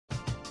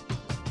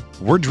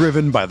We're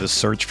driven by the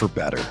search for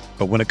better.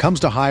 But when it comes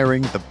to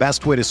hiring, the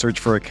best way to search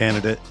for a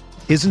candidate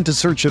isn't to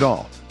search at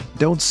all.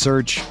 Don't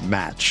search,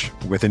 match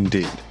with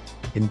Indeed.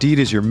 Indeed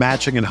is your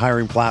matching and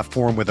hiring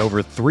platform with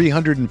over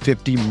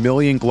 350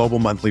 million global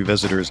monthly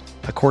visitors,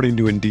 according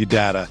to Indeed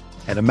data,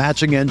 and a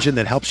matching engine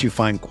that helps you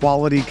find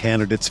quality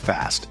candidates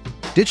fast.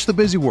 Ditch the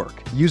busy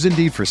work. Use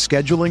Indeed for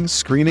scheduling,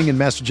 screening, and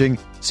messaging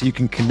so you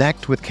can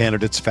connect with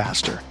candidates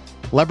faster.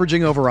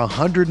 Leveraging over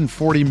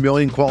 140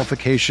 million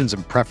qualifications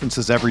and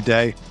preferences every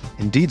day,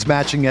 Indeed's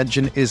matching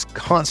engine is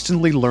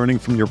constantly learning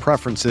from your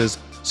preferences,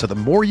 so the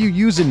more you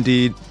use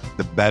Indeed,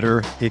 the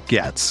better it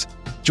gets.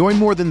 Join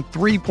more than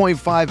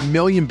 3.5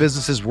 million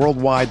businesses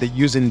worldwide that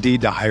use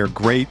Indeed to hire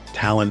great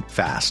talent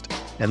fast.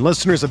 And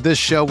listeners of this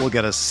show will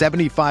get a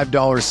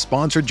 $75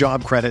 sponsored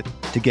job credit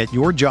to get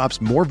your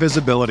jobs more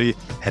visibility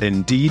at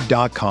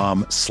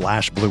Indeed.com/Blue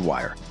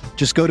Wire.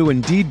 Just go to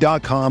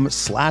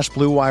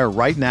Indeed.com/Blue Wire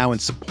right now and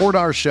support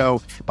our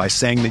show by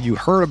saying that you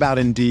heard about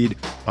Indeed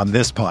on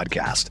this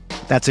podcast.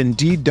 That's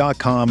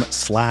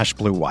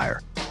Indeed.com/Blue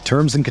Wire.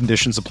 Terms and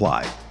conditions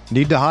apply.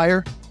 Need to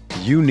hire?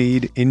 You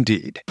need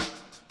Indeed.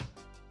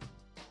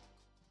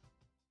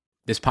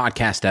 This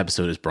podcast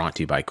episode is brought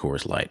to you by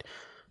Coors Light.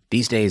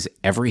 These days,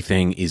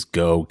 everything is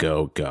go,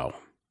 go, go.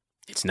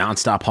 It's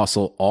nonstop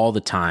hustle all the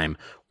time.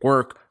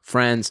 Work,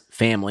 friends,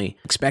 family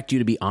expect you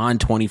to be on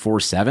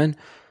 24/7.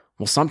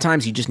 Well,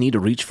 sometimes you just need to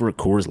reach for a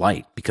Coors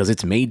Light because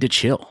it's made to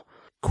chill.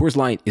 Coors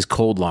Light is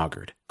cold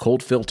lagered,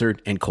 cold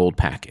filtered, and cold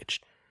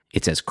packaged.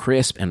 It's as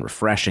crisp and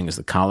refreshing as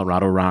the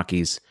Colorado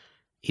Rockies.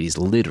 It is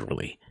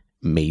literally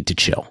made to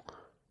chill.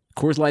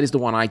 Coors Light is the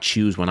one I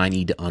choose when I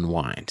need to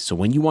unwind. So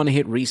when you want to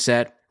hit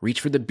reset,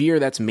 reach for the beer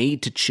that's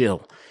made to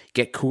chill.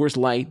 Get Coors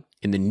Light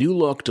in the new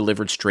look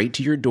delivered straight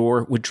to your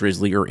door with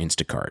Drizzly or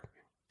Instacart.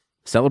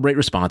 Celebrate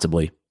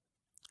responsibly.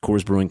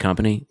 Coors Brewing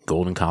Company,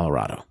 Golden,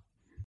 Colorado.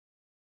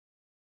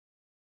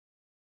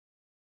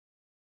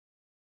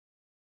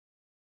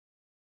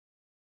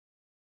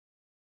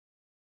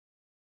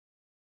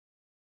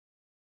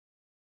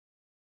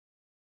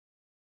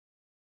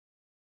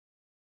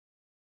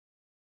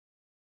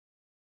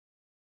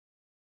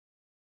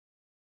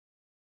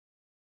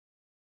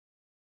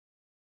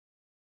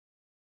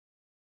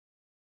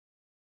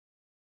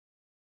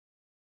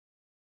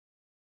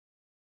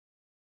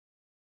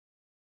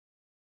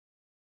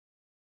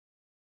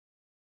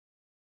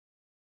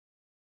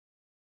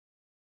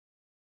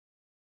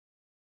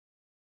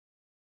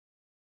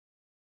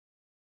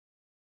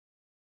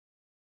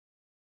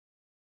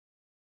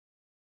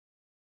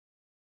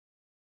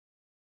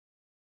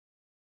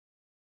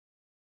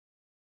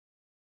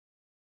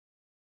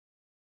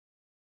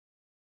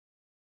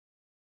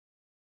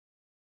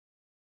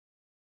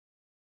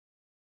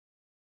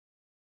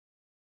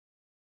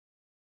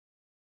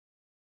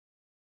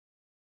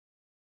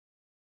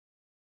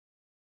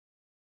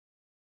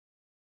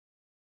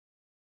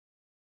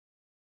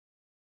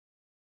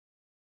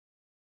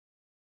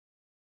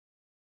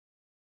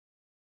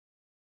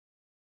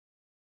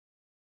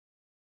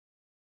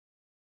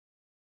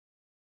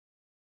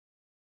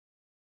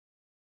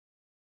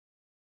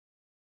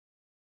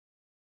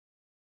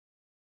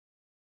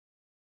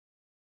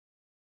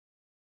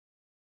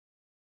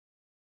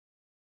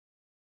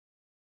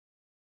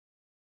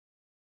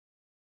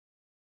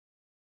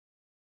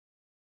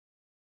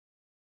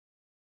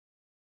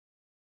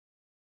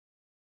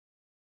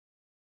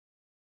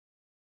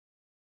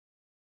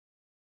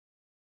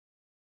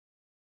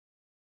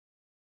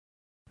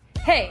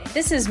 Hey,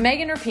 this is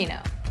Megan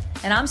Rapinoe.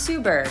 And I'm Sue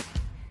Bird.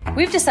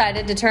 We've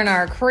decided to turn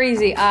our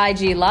crazy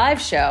IG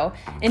live show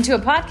into a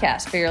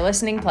podcast for your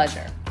listening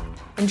pleasure.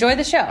 Enjoy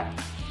the show.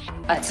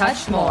 A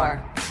Touch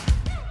More.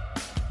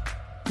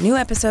 New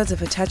episodes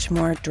of A Touch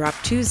More drop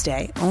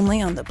Tuesday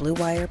only on the Blue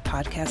Wire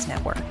Podcast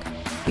Network.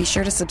 Be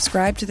sure to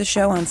subscribe to the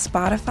show on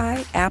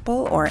Spotify,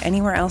 Apple, or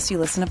anywhere else you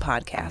listen to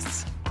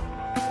podcasts.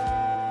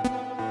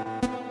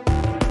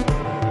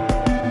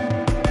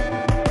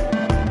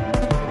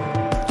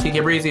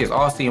 TKbreezy is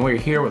Austy, and we're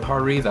here with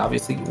Hard Reads,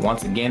 obviously,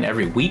 once again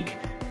every week.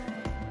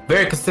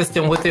 Very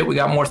consistent with it. We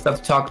got more stuff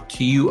to talk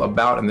to you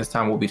about, and this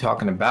time we'll be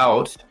talking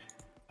about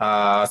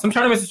some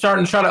tournaments are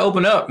starting to try to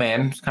open up,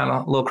 man. It's kind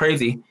of a little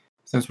crazy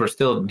since we're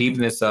still deep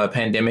in this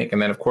pandemic.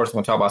 And then, of course, we're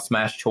going to talk about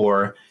Smash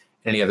Tour,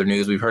 any other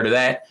news we've heard of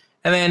that.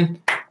 And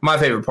then my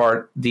favorite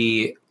part,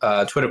 the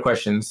Twitter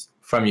questions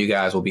from you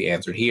guys will be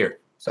answered here.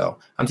 So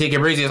I'm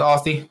TKbreezy, it's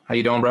Austy. How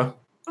you doing, bro?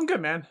 I'm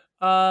good, man.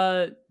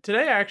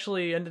 Today I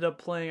actually ended up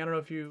playing, I don't know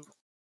if you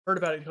heard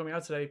about it coming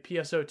out today,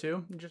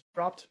 PSO2. It just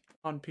dropped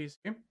on PC.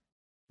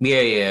 Yeah,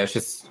 it's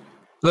just, it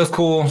looks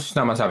cool. It's just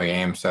not my type of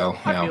game, so,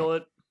 I feel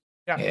it.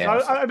 Yeah,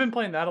 so I've been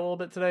playing that a little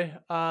bit today.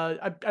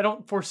 I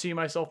don't foresee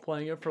myself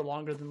playing it for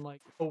longer than like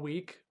a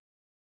week.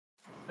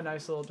 A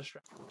nice little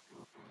distraction.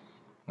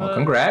 Well,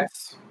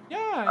 congrats.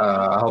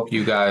 Yeah. I hope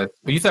you guys,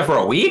 you said for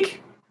a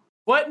week?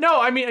 What? No,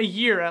 I mean a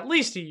year, at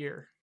least a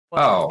year.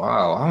 Like, oh,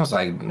 I was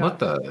like, what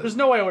the? There's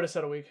no way I would have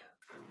said a week.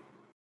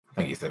 I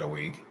think you said a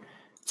week.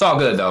 It's all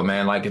good though,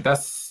 man. Like if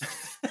that's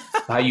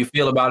how you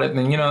feel about it,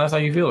 then that's how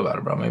you feel about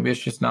it, bro. Maybe it's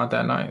just not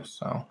that nice.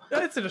 So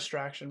it's a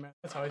distraction, man.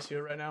 That's how I see it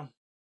right now.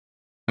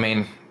 I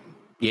mean,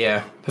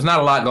 yeah, there's not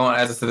a lot going.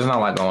 As I said, there's not a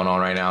lot going on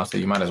right now, so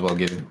you might as well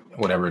get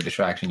whatever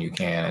distraction you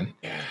can.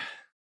 And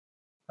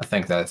I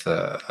think that's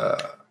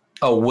a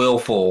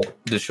willful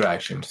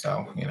distraction.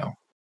 So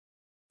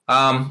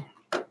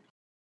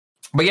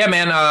But yeah,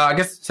 man. I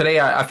guess today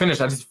I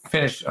just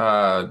finished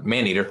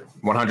Maneater,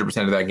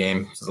 100% of that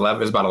game. It's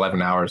about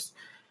 11 hours.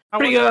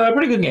 Pretty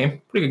good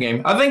game. Pretty good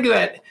game. I think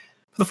that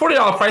for the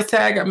 $40 price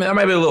tag, I mean, that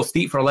might be a little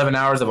steep for 11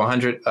 hours of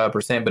 100%.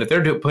 But if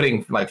they're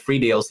putting like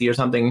free DLC or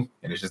something,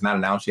 and it's just not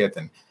announced yet,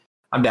 then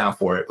I'm down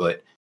for it.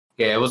 But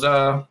yeah, it was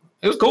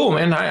cool,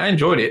 man. I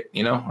enjoyed it.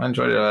 I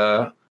enjoyed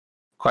it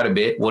quite a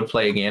bit. Would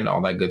play again,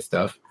 all that good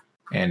stuff,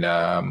 and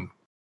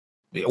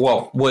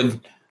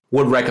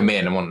would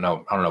recommend. I don't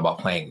know about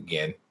playing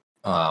again.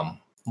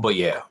 But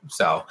yeah,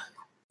 so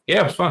yeah,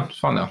 it was fun. It's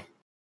fun though.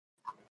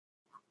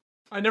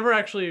 I never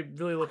actually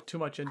really looked too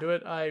much into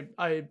it.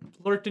 I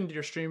lurked into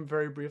your stream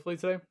very briefly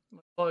today. I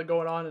saw it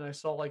going on, and I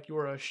saw like you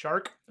were a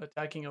shark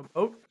attacking a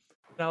boat,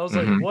 and I was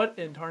like, "What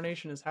in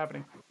tarnation is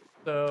happening?"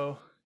 So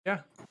yeah,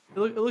 it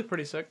looked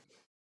pretty sick.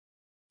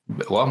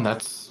 Well,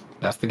 that's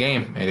the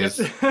game. It is.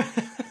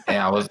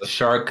 Yeah, I was a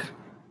shark.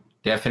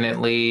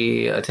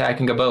 Definitely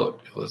attacking a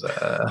boat. It was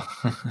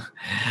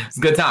it's a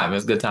good time. It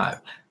was a good time.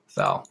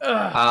 So,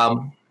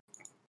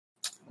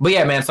 but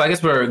yeah, man. So I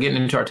guess we're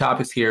getting into our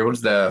topics here. What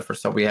is the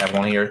first stuff we have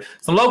on here?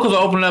 Some locals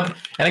are opening up,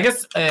 and I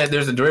guess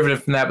there's a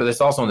derivative from that, but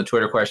there's also on the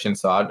Twitter questions.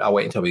 So I'll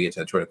wait until we get to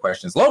the Twitter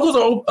questions. Locals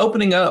are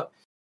opening up,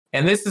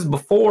 and this is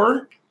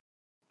before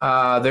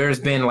there's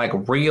been like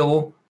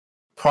real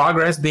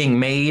progress being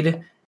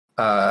made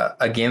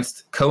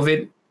against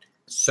COVID.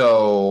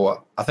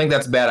 So I think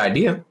that's a bad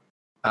idea.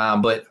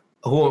 But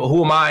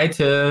who am I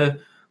to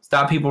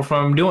stop people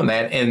from doing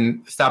that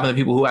and stopping the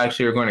people who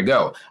actually are going to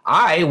go?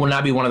 I will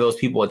not be one of those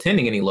people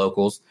attending any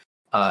locals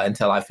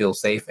until I feel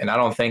safe. And I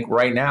don't think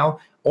right now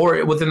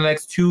or within the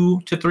next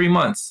 2 to 3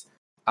 months,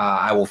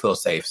 I will feel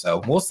safe.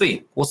 So we'll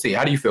see. We'll see.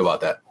 How do you feel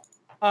about that?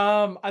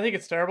 I think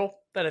it's terrible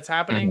that it's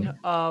happening.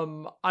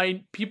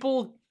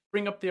 People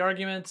bring up the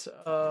argument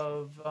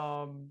of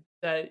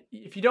that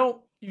if you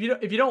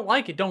don't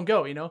like it, don't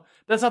go.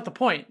 That's not the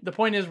point. The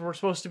point is we're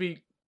supposed to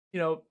be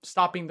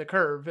stopping the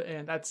curve,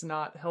 and that's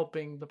not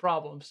helping the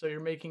problem. So you're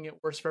making it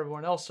worse for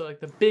everyone else. So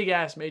like the big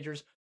ass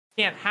majors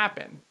can't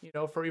happen,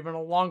 for even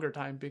a longer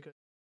time because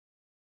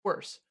it's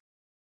worse.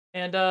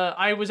 And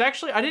I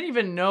didn't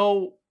even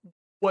know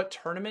what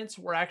tournaments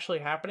were actually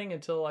happening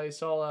until I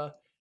saw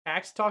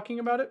Axe talking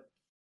about it.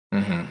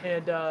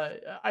 And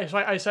I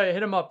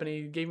hit him up, and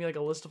he gave me like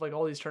a list of like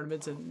all these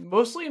tournaments, and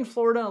mostly in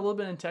Florida and a little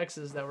bit in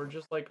Texas that were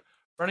just like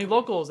running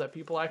locals that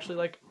people actually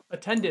like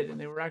attended, and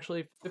they were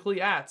actually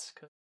physically at.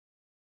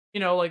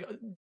 Like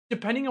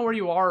depending on where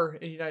you are in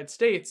the United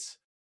States,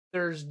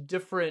 there's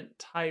different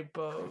type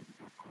of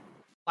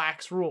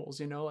lax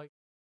rules, like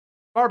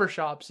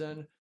barbershops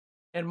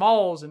and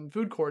malls and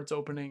food courts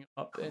opening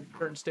up in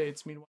certain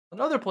states. Meanwhile,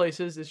 in other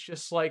places, it's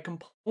just like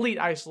complete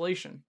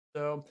isolation.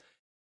 So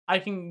I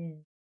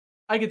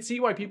could see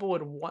why people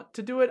would want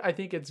to do it. I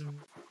think it's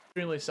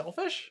extremely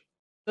selfish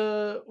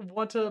to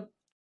want to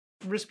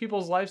risk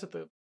people's lives at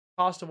the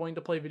cost of wanting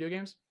to play video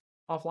games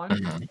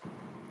offline.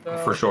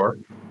 For sure.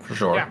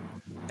 Yeah,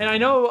 and I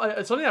know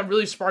something that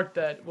really sparked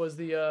that was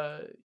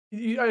I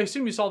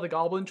assume you saw the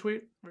Goblin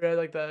tweet, right?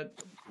 Like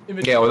that.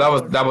 Yeah,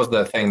 well, that was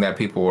the thing that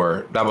people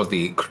were. That was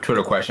the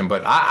Twitter question.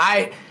 But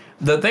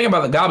the thing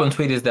about the Goblin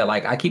tweet is that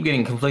like I keep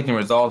getting conflicting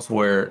results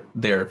where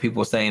there are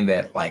people saying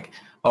that like,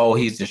 oh,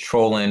 he's just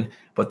trolling,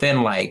 but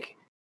then like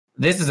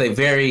this is a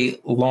very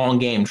long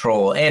game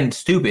troll and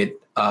stupid,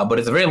 but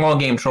it's a very long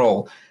game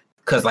troll.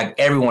 Because like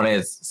everyone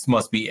in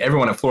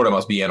Florida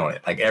must be in on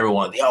it. Like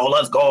everyone, yo,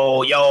 let's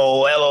go,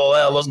 yo,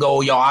 LOL, let's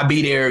go, yo, I'll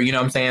be there. You know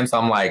what I'm saying? So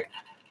I'm like,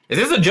 is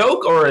this a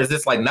joke or is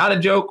this like not a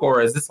joke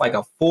or is this like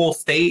a full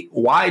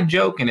state-wide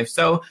joke? And if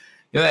so,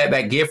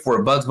 that gif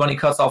where Bugs Bunny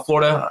cuts off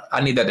Florida,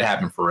 I need that to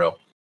happen for real.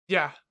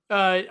 Yeah,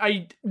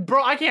 I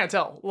can't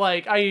tell.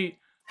 Like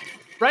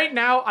right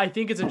now, I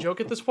think it's a joke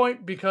at this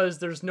point because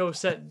there's no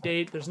set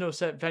date, there's no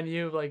set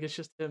venue. Like it's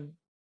just him.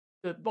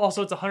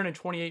 Also, it's a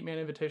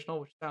 128-man invitational,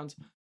 which sounds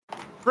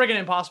friggin'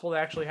 impossible to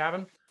actually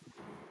happen.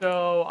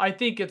 So I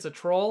think it's a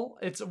troll.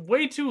 It's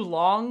way too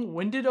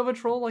long-winded of a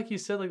troll, like you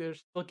said. Like they're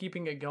still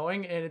keeping it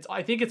going, and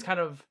I think it's kind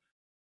of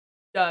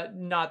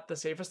not the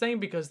safest thing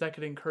because that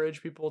could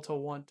encourage people to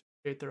want to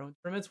create their own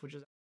tournaments, which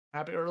is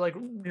happy or like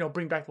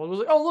bring back the logos.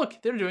 Like, oh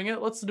look, they're doing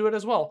it. Let's do it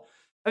as well.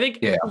 I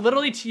think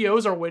literally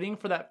TOs are waiting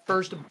for that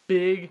first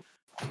big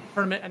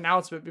tournament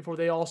announcement before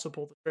they also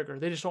pull the trigger.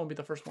 They just don't want to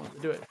be the first ones to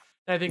do it.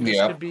 And I think this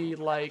could be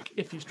like,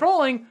 if he's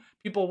trolling,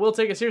 people will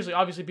take it seriously.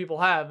 Obviously, people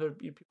have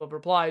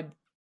replied,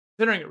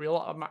 considering it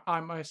real, I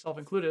myself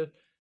included.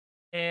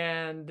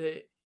 And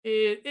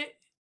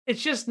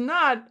it's just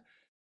not.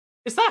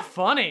 It's not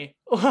funny.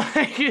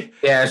 Like,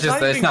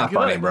 it's not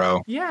funny,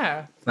 bro.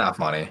 Yeah, it's not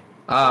funny.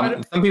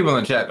 Some people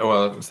in the chat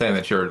are saying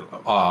that your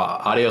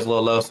audio is a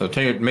little low, so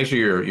make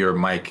sure your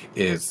mic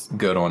is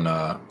good on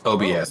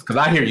OBS, because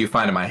I hear you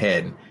fine in my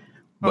head.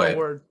 But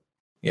word.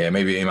 Yeah,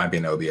 maybe it might be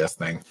an OBS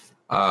thing.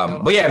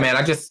 But yeah, man,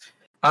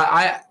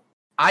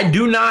 I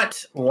do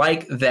not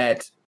like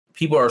that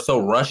people are so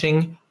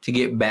rushing to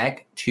get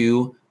back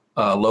to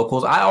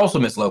locals. I also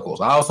miss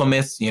locals. I also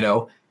miss,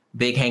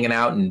 big hanging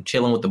out and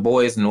chilling with the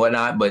boys and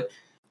whatnot. But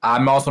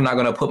I'm also not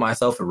going to put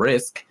myself at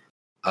risk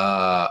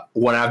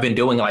when I've been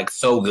doing like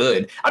so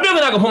good. I'm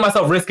definitely not going to put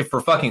myself at risk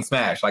for fucking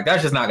Smash. Like,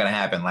 that's just not going to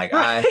happen. Like, you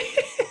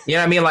know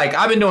what I mean? Like,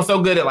 I've been doing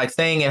so good at like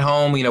staying at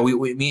home. Me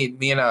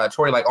and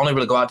Tori like only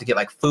really go out to get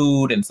like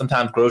food and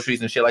sometimes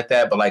groceries and shit like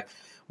that. But like,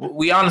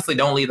 we honestly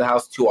don't leave the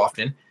house too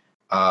often.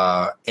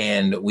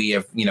 And we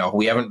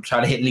haven't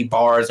tried to hit any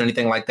bars or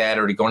anything like that,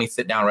 or to go any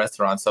sit down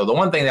restaurants. So the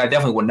one thing that I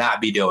definitely would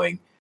not be doing,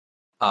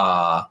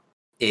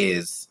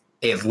 is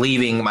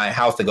leaving my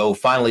house to go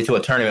finally to a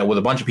tournament with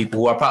a bunch of people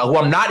who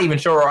I'm not even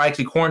sure are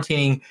actually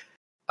quarantining,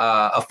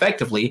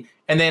 effectively,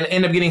 and then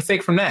end up getting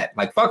sick from that.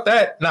 Like, fuck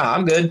that. Nah,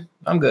 I'm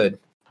good.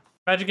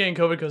 Imagine getting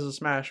COVID because of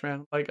Smash,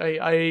 man. Like,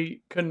 I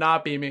could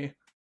not be me.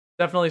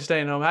 Definitely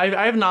staying home.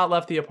 I have not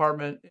left the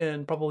apartment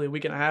in probably a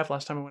week and a half.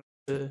 Last time I went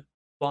to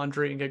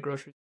laundry and get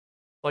groceries,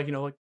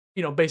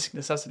 basic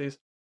necessities.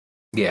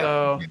 Yeah.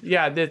 So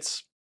yeah,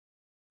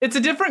 it's a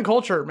different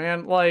culture,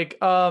 man. Like,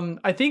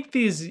 I think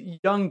these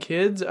young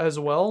kids as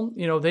well,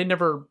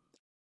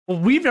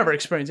 we've never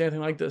experienced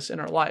anything like this in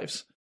our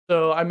lives.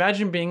 So I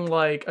imagine being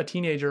like a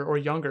teenager or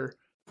younger,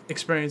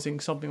 experiencing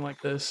something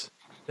like this,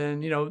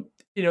 and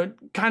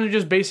kind of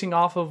just basing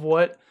off of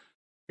what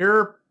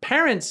your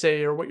parents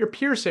say or what your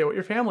peers say, what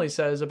your family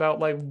says about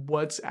like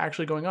what's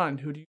actually going on.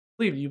 Who do you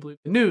believe? Do you believe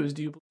the news?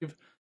 Do you believe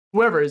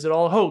whoever? Is it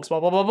all a hoax? Blah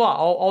blah blah blah.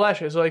 All that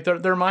shit. So like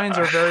their minds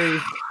are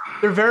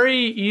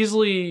very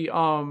easily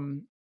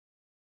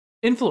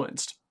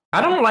influenced.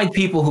 I don't like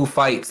people who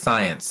fight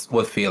science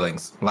with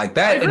feelings. Like,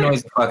 that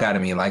annoys the fuck out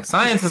of me. Like,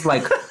 science is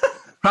like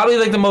probably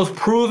like the most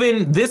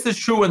proven, this is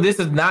true and this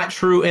is not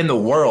true in the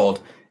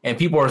world. And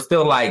people are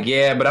still like,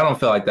 yeah, but I don't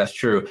feel like that's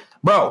true.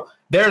 Bro,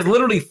 there's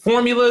literally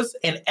formulas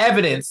and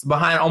evidence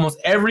behind almost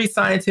every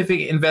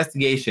scientific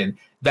investigation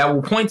that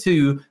will point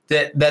to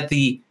that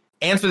the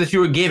answer that you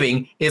were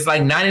giving is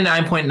like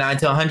 99.9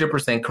 to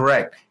 100%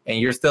 correct. And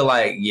you're still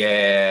like,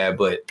 yeah,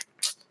 but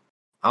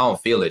I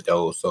don't feel it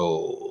though.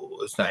 So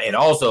it's not. And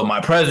also my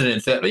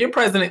president said, your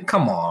president,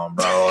 come on,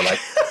 bro. Like,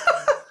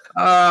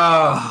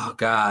 oh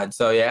God.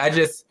 So yeah, it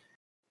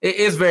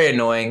is very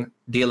annoying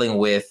dealing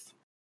with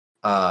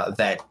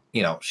that,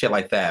 shit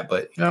like that.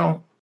 But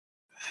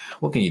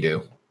what can you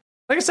do?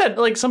 Like I said,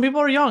 like, some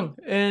people are young,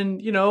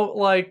 and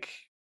like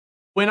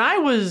when I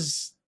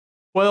was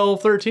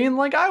 12, 13,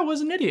 like, I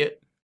was an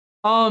idiot.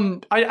 I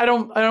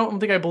don't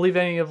think I believe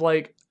any of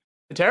like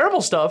the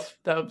terrible stuff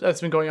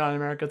that's been going on in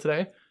America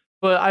today,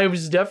 but I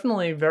was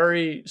definitely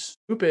very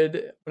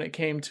stupid when it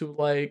came to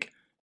like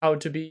how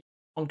to be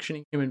a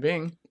functioning human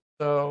being.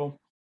 So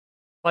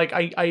like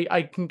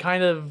I can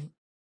kind of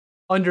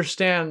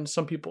understand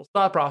some people's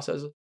thought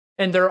processes.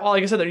 And they're all,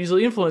 like I said, they're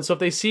easily influenced. So if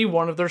they see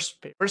one of their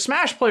favorite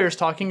Smash players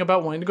talking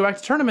about wanting to go back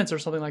to tournaments or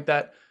something like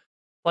that,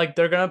 like,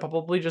 they're gonna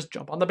probably just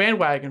jump on the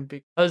bandwagon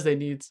because they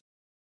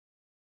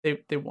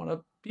want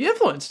to be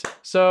influenced.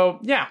 So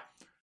yeah,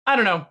 I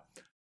don't know.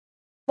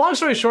 Long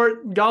story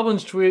short,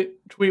 Goblin's tweet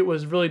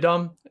was really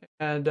dumb,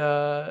 and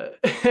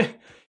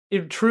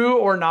if true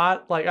or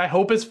not, like, I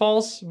hope it's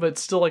false, but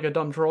it's still like a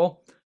dumb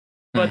troll.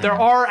 But there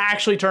are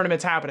actually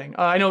tournaments happening.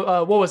 I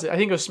know, what was it? I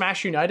think it was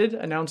Smash United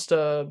announced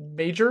a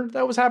major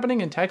that was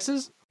happening in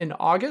Texas in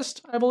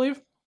August, I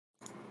believe.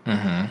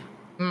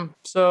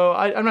 So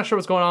I'm not sure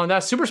what's going on with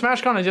that. Super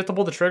Smash Con has yet to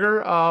pull the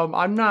trigger. I'm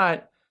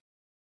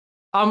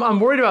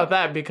worried about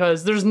that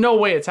because there's no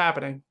way it's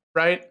happening,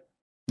 right?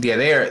 Yeah,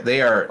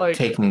 they are like,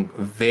 taking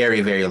very,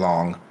 very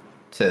long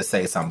to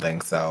say something.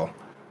 So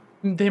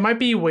they might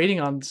be waiting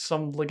on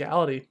some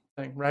legality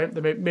thing, right?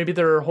 Maybe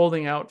they're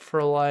holding out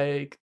for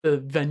like the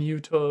venue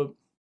to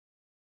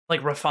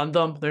like refund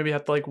them. Maybe they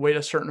have to like wait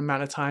a certain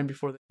amount of time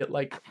before they get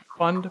like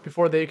fund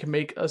before they can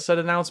make a set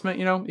announcement,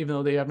 even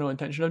though they have no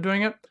intention of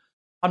doing it.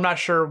 I'm not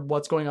sure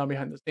what's going on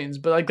behind the scenes,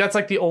 but like that's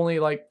like the only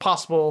like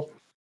possible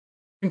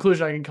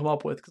conclusion I can come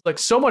up with, because like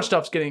so much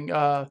stuff's getting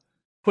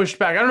pushed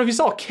back. I don't know if you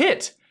saw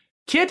Kit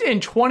in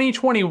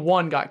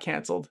 2021 got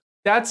canceled.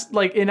 That's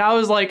like, and I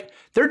was like,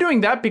 they're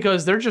doing that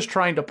because they're just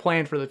trying to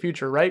plan for the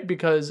future, right?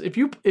 Because if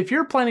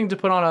you're planning to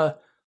put on a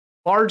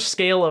large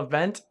scale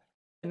event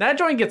and that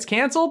joint gets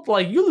canceled,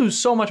 like, you lose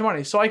so much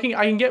money. So I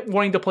can get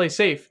wanting to play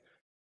safe,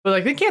 but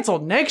like, they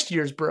canceled next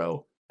year's,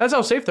 bro. That's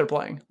how safe they're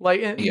playing.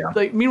 Like,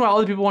 like, meanwhile,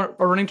 other people are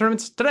running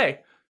tournaments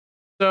today.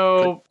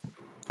 So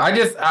I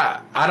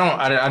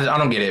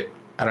don't get it.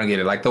 I don't get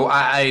it. Like,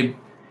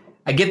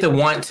 I get the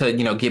want to,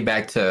 get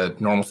back to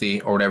normalcy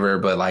or whatever,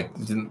 but like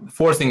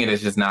forcing it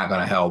is just not going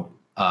to help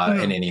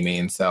in any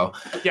means. So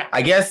yeah,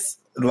 I guess,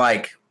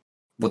 like,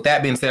 with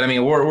that being said, I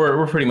mean,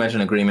 we're pretty much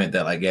in agreement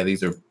that, like, yeah,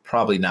 these are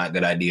probably not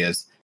good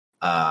ideas.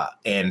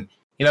 And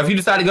if you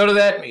decide to go to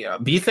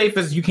that, be safe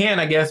as you can,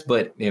 I guess.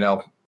 But,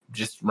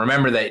 just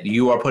remember that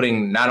you are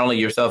putting not only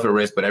yourself at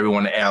risk, but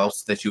everyone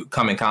else that you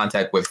come in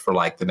contact with for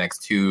like the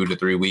next 2 to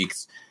 3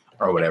 weeks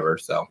or whatever.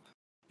 So,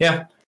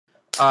 yeah.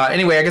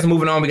 Anyway, I guess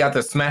moving on, we got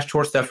the Smash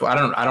Tour stuff.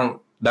 That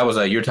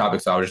was your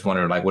topic. So I was just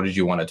wondering, like, what did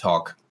you want to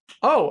talk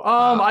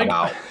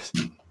about?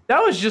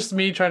 That was just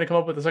me trying to come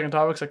up with the second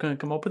topic, because I couldn't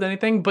come up with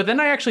anything. But then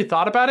I actually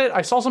thought about it.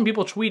 I saw some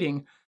people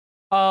tweeting,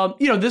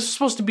 this is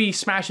supposed to be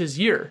Smash's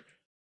year.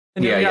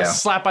 And then we got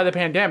slapped by the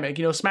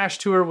pandemic. Smash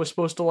Tour was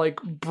supposed to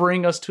like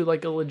bring us to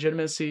like a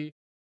legitimacy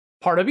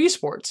part of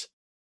esports.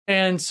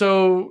 And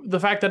so the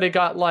fact that it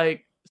got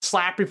like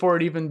slapped before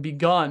it even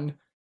begun,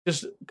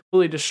 just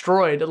completely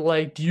destroyed.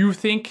 Like, do you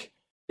think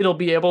it'll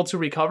be able to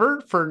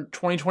recover for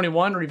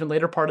 2021 or even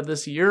later part of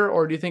this year?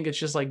 Or do you think it's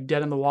just like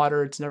dead in the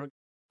water? It's never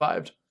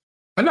survived?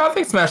 No, I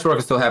think Smash Tour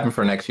can still happen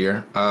for next year.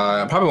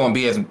 It probably won't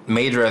be as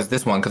major as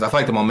this one, because I feel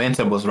like the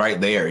momentum was right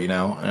there, and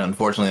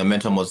unfortunately the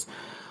momentum was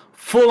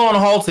full on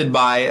halted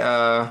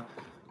by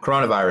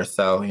coronavirus.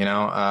 So,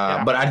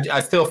 but I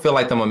still feel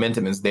like the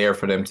momentum is there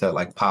for them to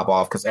like pop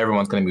off, because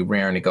everyone's going to be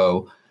raring to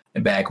go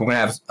back. We're going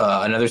to have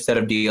another set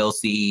of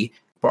DLC,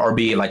 or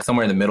be like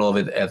somewhere in the middle of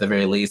it at the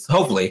very least,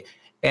 hopefully.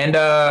 And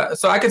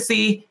so I could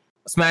see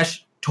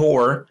Smash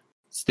Tour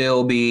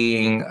still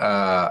being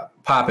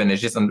popping. It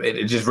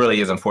just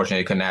really is unfortunate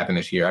it couldn't happen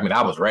this year. I mean,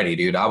 I was ready,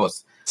 dude. I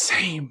was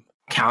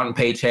counting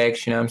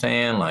paychecks. You know what I'm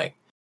saying? Like,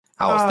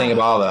 I was thinking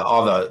about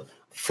all the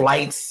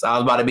flights I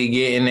was about to be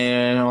getting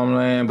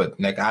in, but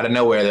like out of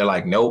nowhere, they're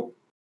like, nope.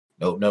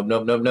 So,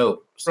 bro,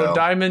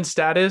 diamond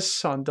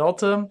status on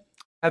Delta,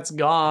 that's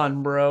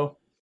gone, bro.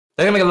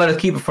 They're gonna let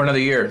us keep it for another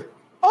year.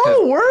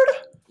 Oh, word?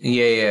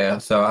 Yeah.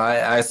 So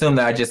I assume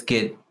that I just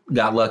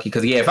got lucky,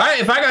 because if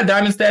I got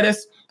diamond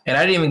status and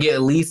I didn't even get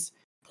at least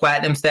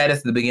platinum status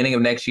at the beginning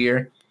of next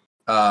year,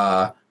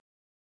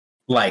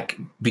 like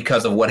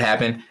because of what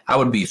happened, I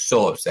would be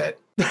so upset.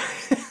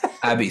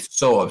 I'd be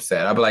so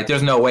upset. I'd be like,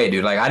 "There's no way,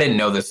 dude! Like, I didn't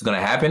know this was gonna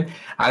happen.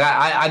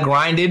 I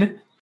grinded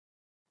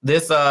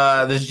this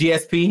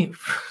GSP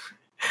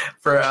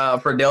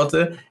for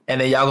Delta,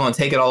 and then y'all gonna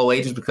take it all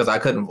away just because I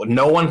couldn't.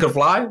 No one could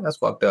fly. That's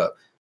fucked up."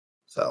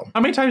 So, how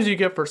many times do you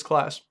get first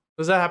class?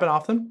 Does that happen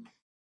often?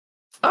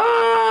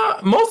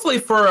 Mostly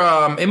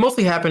it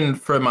mostly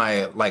happened for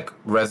my like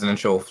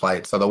residential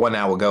flight. So the one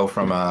that would go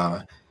from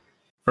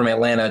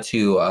Atlanta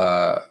to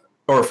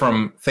or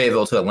from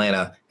Fayetteville to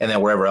Atlanta, and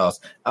then wherever else.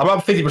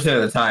 About 50%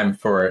 of the time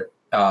for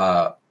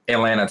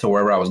Atlanta to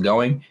wherever I was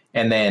going,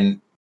 and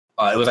then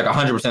it was like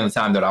 100% of the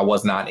time that I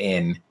was not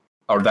in,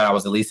 or that I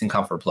was at least in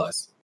Comfort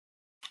Plus.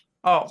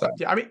 Oh, so.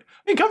 Yeah. I mean,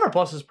 Comfort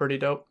Plus is pretty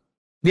dope.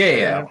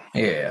 Yeah.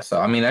 So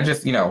I mean, I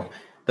just the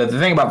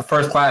thing about the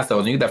first class though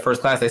is when you get that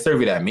first class, they serve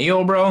you that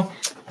meal, bro.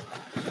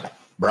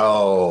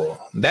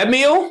 That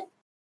meal.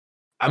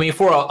 I mean,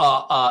 for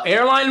a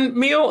airline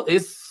meal,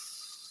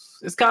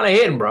 it's kind of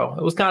hidden, bro.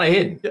 It was kind of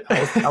hidden.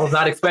 I was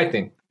not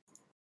expecting.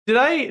 Did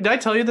I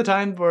tell you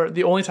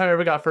the only time I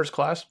ever got first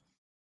class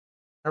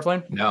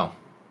airplane? No.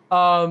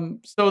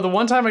 So the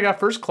one time I got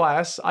first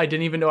class, I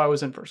didn't even know I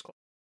was in first class.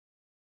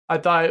 I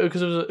thought,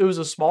 because it was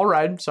a small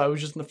ride, so I was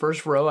just in the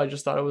first row. I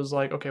just thought it was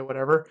like, okay,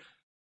 whatever.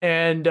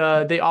 And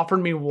they offered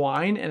me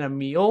wine and a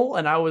meal,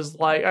 and I was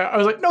like,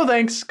 no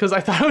thanks, because I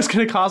thought it was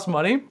going to cost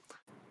money,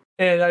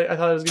 and I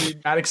thought it was going to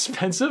be that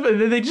expensive.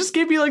 And then they just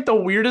gave me like the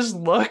weirdest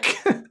look.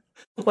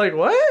 Like,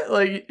 what?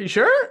 Like, you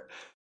sure?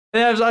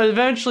 And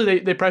eventually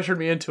they pressured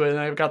me into it, and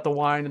I got the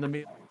wine and the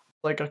meal.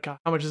 Like, okay,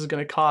 how much is it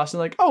going to cost? And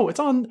like, oh, it's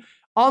on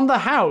the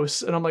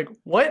house. And I'm like,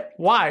 what?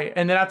 Why?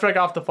 And then after I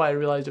got off the flight, I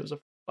realized it was a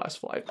first class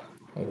flight.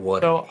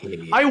 What? So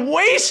I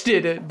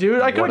wasted it,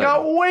 dude. I could have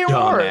got way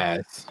more.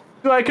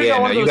 Dude, I could have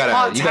got one of those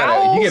hot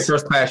towels. You get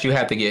first class, you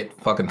have to get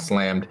fucking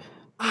slammed.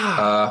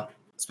 Like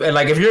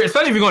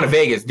especially if you're going to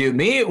Vegas, dude.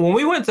 When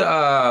we went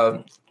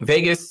to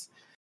Vegas,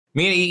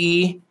 me and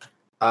EE.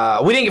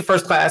 We didn't get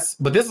first class,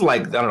 but this is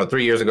like, I don't know,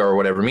 3 years ago or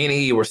whatever. Me and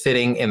E were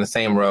sitting in the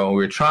same row, and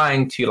we were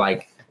trying to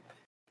like,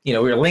 we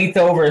were linked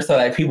over so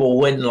that people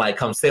wouldn't like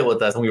come sit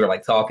with us, and we were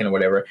like talking or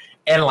whatever.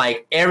 And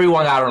like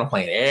everyone got on a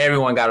plane.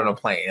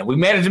 And we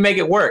managed to make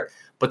it work.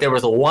 But there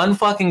was one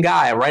fucking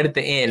guy right at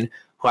the end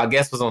who I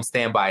guess was on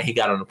standby. He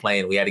got on the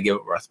plane. We had to give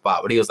up our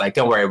spot. But he was like,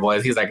 don't worry,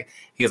 boys. He's like,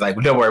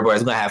 don't worry, boys.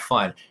 We're going to have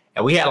fun.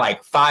 And we had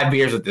like 5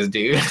 beers with this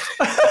dude.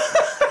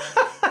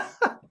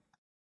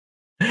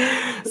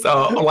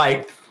 So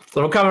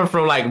we're coming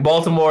from like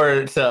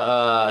Baltimore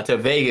to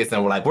Vegas,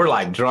 and we're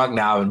like drunk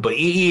now. But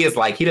EE is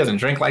like, he doesn't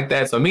drink like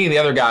that. So me and the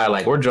other guy are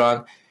like, we're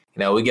drunk.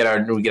 We get our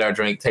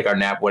drink, take our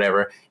nap,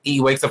 whatever. EE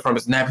wakes up from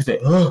his nap. He's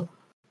like, So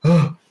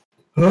I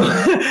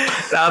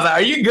was like,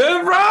 are you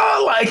good,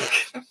 bro?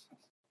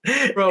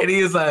 Like, bro. And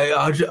he was like,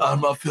 I'm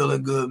not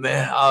feeling good,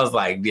 man. I was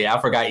like, yeah, I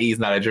forgot E's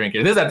not a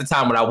drinker. This is at the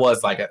time when I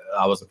was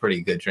a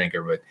pretty good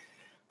drinker,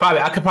 but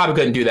I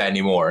couldn't do that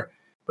anymore.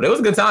 But it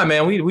was a good time,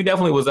 man. We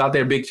definitely was out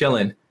there big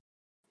chilling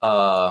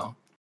on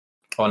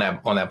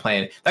that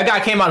plane. That guy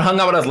came out and hung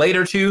out with us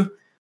later too.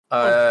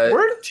 It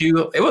was he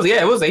was a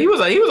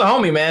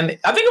homie, man.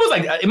 I think it was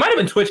like it might have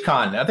been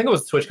TwitchCon. I think it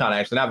was TwitchCon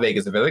actually, not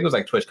Vegas. I think it was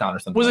like TwitchCon or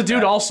something. Was like the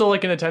dude that. also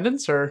like in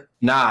attendance or?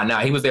 Nah,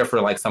 he was there for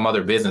like some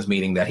other business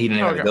meeting that he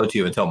didn't have to go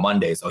to until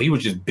Monday. So he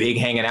was just big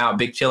hanging out,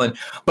 big chilling.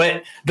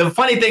 But the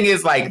funny thing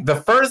is, like on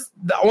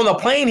the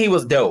plane, he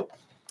was dope.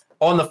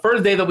 On the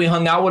first day that we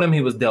hung out with him,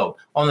 he was dope.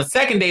 On the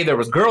second day, there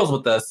was girls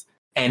with us.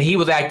 And he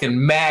was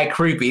acting mad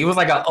creepy. He was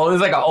like an old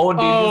dude.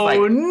 Oh, like,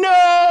 no.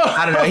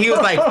 I don't know.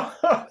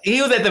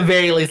 He was at the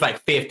very least like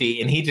 50,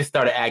 and he just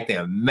started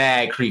acting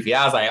mad creepy.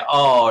 I was like,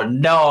 oh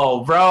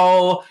no,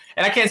 bro.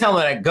 And I can't tell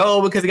him to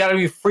go because he got to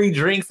be free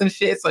drinks and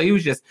shit. So he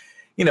was just,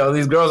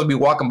 these girls would be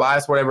walking by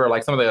us, whatever.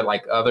 Like some of the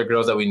like other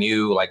girls that we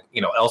knew, like,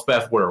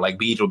 Elspeth or like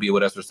Beach will be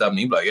with us or something.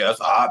 He'd be like, yeah,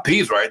 that's a hot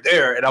piece right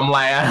there. And I'm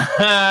like,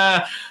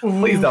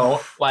 please don't.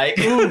 Like,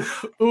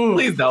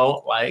 please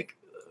don't. Like,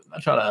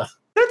 I'm trying to.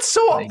 That's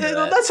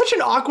such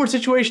an awkward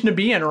situation to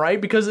be in, right?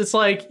 Because it's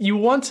like you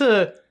want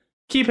to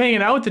keep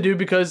hanging out with the dude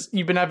because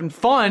you've been having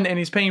fun and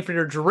he's paying for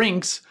your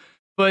drinks,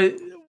 but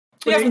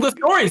he had some good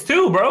stories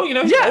too, bro.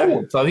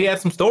 Old, so he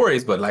had some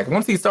stories, but like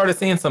once he started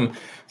seeing some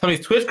of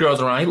these Twitch girls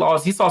around,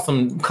 he saw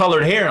some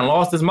colored hair and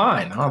lost his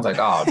mind. I was like,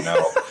 oh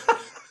no,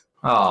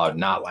 oh,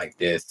 not like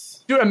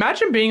this, dude.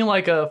 Imagine being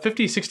like a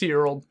 50,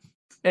 60-year-old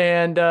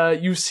and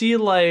you see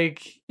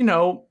like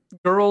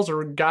girls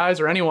or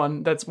guys or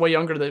anyone that's way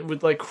younger that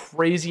with like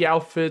crazy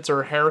outfits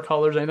or hair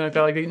colors, anything like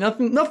that, like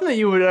nothing that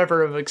you would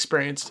ever have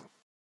experienced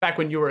back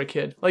when you were a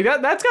kid. Like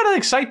that's gotta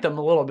excite them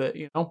a little bit,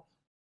 Yeah, so,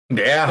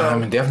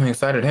 I definitely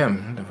excited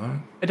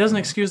him. It doesn't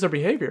excuse their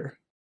behavior.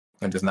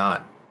 It does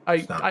not.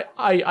 You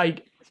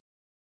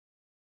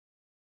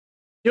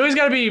always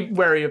gotta be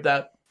wary of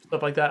that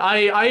stuff like that.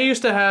 I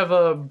used to have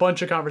a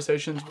bunch of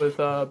conversations with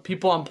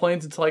people on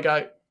planes until I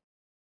got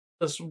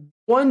this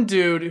one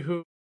dude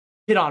who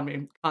hit on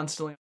me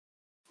constantly.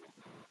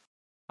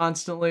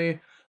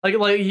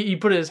 Like he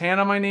put his hand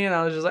on my knee and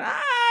I was just like,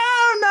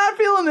 I'm not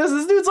feeling this.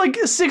 This dude's like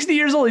 60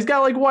 years old. He's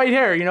got like white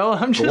hair,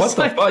 I'm just what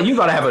the fuck? You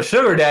gotta have a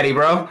sugar daddy,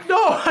 bro. No,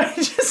 I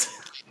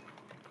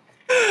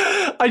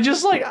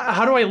just like,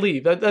 how do I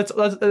leave? That's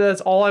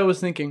all I was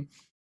thinking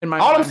in my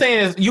mind. I'm saying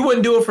is you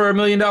wouldn't do it for $1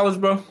 million,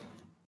 bro.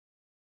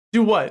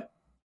 Do what?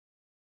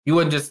 You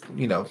wouldn't just,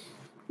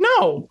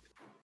 No.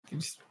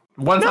 Just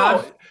one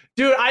time?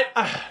 Dude,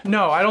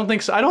 no, I don't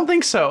think so.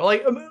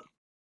 Like,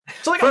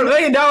 so like for $1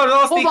 million,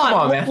 Austy, come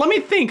on, man. Let me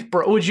think,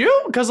 bro. Would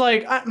you? Because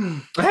like, hell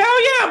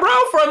yeah, bro.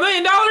 For $1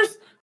 million,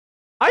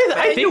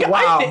 I think.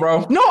 Wow,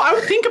 bro. No, I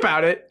would think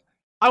about it.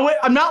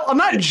 I'm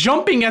not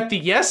jumping at the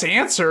yes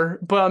answer,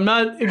 but I'm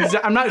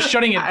not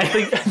shutting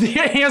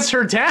the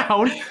answer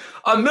down.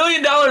 $1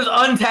 million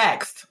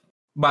untaxed,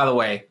 by the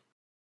way.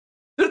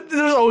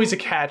 There's always a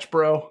catch,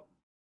 bro.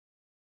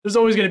 There's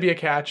always going to be a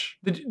catch.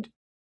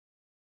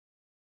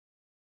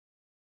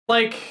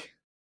 Like,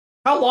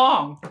 how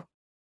long?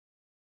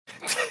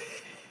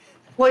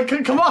 Like,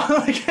 come on.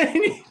 Like,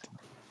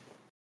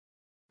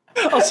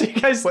 I'll see you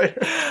guys later.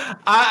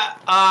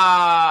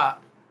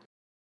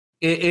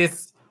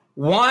 It's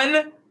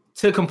 1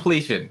 to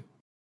completion.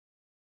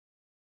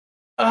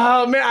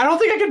 Man, I don't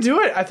think I could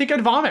do it. I think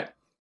I'd vomit.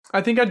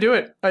 I think I'd do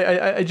it.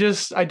 I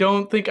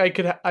don't think I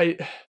could. I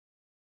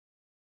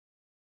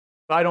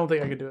don't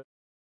think I could do it.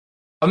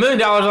 $1 million,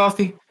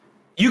 Austy.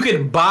 You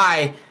could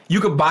buy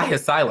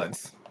his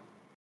silence.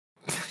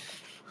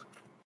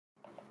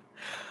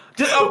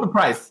 Just up the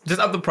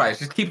price.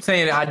 Just keep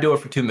saying I'd do it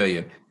for $2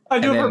 million. I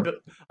do it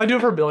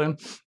for $1 billion.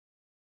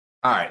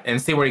 All right,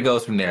 and see where he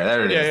goes from there.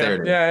 There it is. There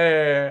it is.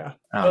 Yeah.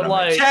 But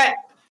like, chat,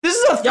 this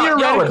is a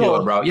theoretical. Y'all would do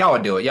it, bro. Y'all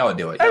would do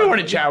it. Everyone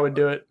in chat would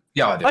do it.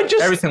 Y'all would do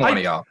it. Every single one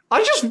of y'all.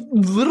 I just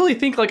literally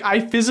think like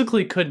I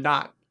physically could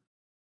not.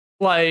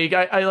 Like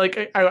I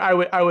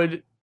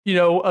would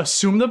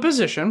assume the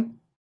position,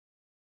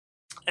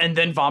 and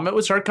then vomit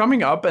would start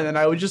coming up, and then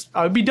I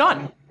would be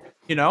done.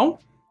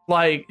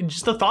 Like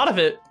just the thought of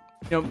it,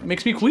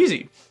 makes me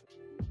queasy.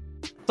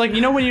 It's like,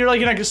 when you're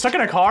like stuck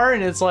in a car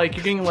and it's like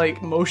you're getting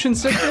like motion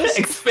sickness.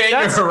 Expand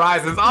your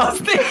horizons,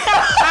 Austin.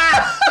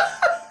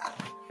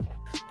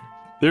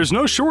 There's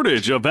no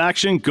shortage of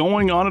action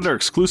going on at our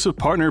exclusive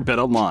partner,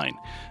 BetOnline.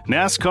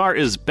 NASCAR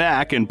is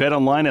back, and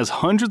BetOnline has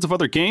hundreds of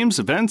other games,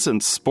 events,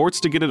 and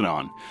sports to get in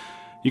on.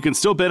 You can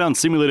still bet on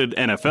simulated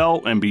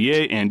NFL,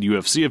 NBA, and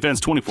UFC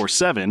events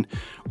 24/7,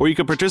 or you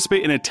can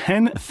participate in a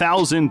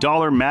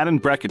 $10,000 Madden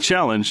Bracket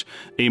Challenge,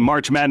 a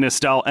March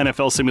Madness-style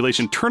NFL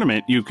simulation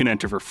tournament you can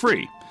enter for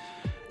free.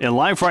 And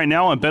live right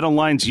now on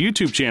BetOnline's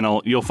YouTube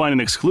channel, you'll find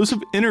an exclusive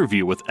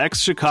interview with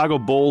ex-Chicago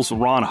Bulls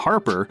Ron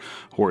Harper,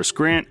 Horace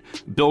Grant,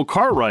 Bill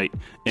Cartwright,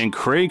 and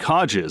Craig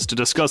Hodges to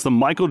discuss the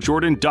Michael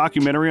Jordan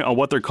documentary on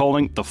what they're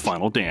calling The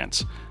Final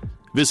Dance.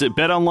 Visit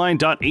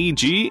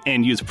betonline.ag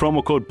and use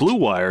promo code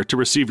BLUEWIRE to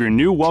receive your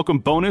new welcome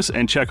bonus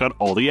and check out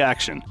all the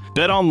action.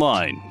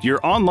 BetOnline, your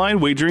online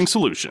wagering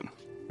solution.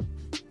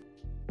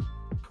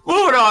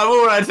 Moving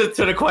on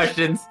to the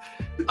questions.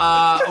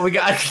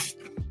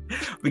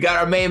 We got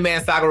our main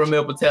man, Sagar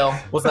Ramil Patel.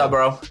 What's up,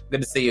 bro?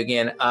 Good to see you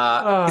again.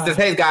 He says,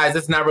 hey, guys,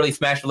 this is not really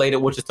Smash related,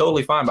 which is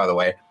totally fine, by the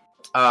way.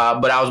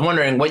 But I was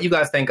wondering what you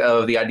guys think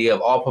of the idea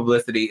of all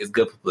publicity is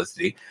good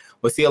publicity.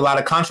 We see a lot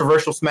of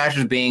controversial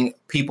smashers being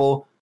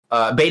people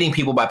baiting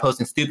people by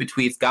posting stupid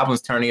tweets,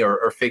 Goblin's tourney,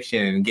 or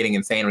fiction, and getting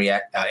insane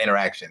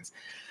interactions.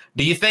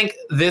 Do you think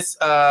this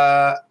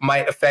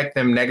might affect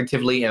them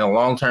negatively in the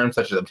long term,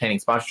 such as obtaining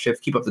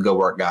sponsorships? Keep up the good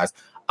work, guys.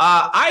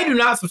 I do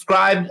not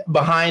subscribe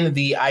behind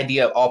the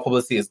idea of all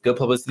publicity is good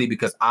publicity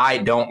because I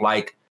don't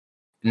like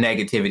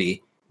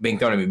negativity being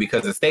thrown at me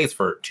because it stays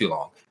for too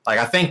long. Like,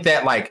 I think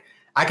that, like,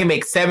 I can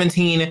make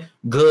 17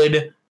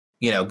 good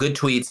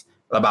tweets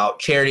about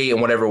charity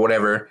and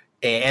whatever,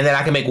 and then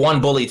I can make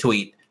one bully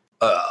tweet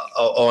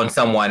on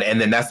someone,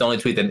 and then that's the only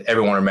tweet that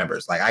everyone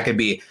remembers. Like, I could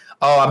be,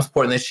 oh, I'm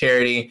supporting this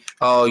charity.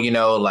 Oh,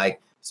 like,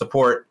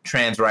 support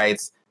trans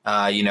rights.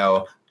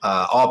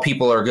 All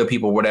people are good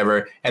people,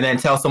 whatever. And then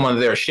tell someone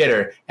that they're a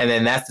shitter, and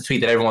then that's the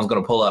tweet that everyone's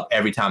going to pull up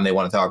every time they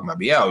want to talk about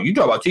me. Yo, you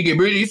talk about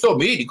TKbreezy, you so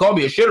mean. You called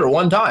me a shitter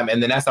one time,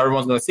 and then that's how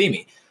everyone's going to see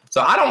me.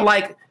 So I don't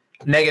like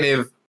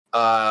negative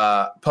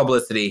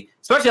publicity,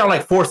 especially I don't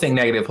like forcing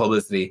negative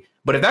publicity.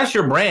 But if that's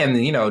your brand,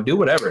 then, do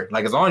whatever.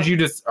 Like, as long as you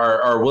just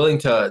are willing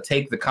to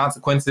take the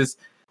consequences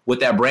with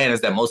that brand,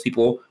 is that most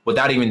people,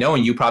 without even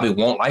knowing you, probably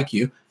won't like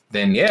you,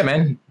 then yeah,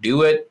 man,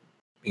 do it.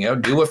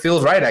 Do what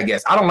feels right, I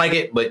guess. I don't like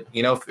it, but,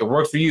 if it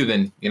works for you,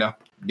 then,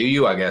 do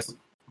you, I guess.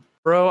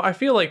 Bro, I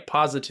feel like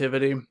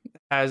positivity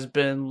has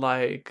been,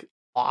 like,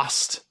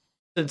 lost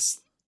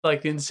since,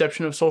 like, the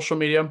inception of social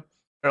media,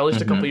 or at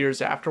least a couple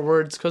years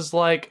afterwards, because,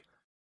 like,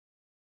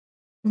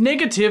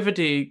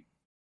 negativity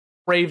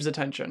craves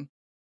attention.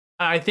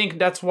 I think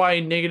that's why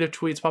negative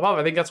tweets pop up.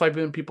 I think that's why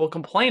when people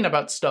complain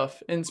about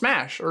stuff in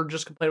Smash, or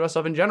just complain about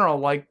stuff in general,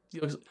 like,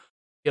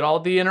 get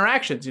all the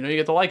interactions, you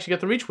get the likes, you get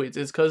the retweets,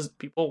 is because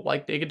people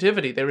like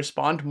negativity. They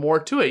respond more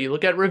to it. You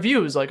look at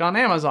reviews, like on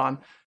Amazon,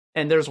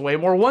 and there's way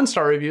more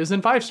 1-star reviews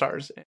than 5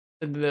 stars.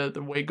 And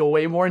the way go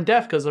way more in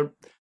depth because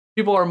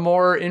people are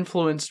more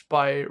influenced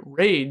by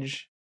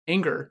rage,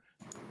 anger,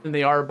 than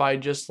they are by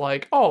just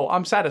like, oh,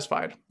 I'm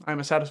satisfied. I'm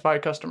a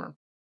satisfied customer.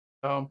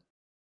 So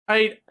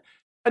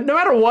no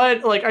matter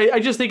what, like, I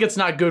just think it's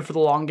not good for the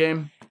long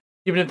game,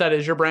 even if that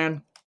is your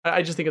brand.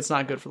 I just think it's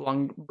not good for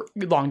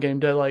the long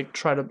game to, like,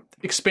 try to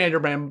expand your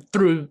brand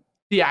through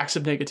the acts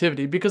of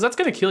negativity, because that's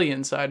gonna kill you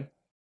inside.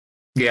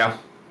 Yeah,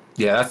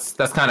 that's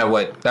kind of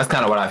what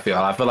I feel.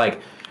 I feel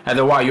like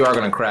after a while you are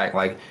gonna crack.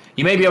 Like,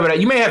 you may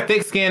have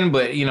thick skin,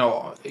 but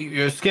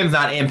your skin's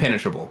not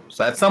impenetrable.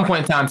 So at some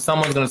point in time,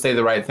 someone's gonna say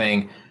the right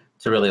thing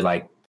to really,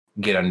 like,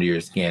 get under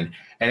your skin.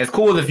 And it's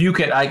cool if you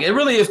can, like, it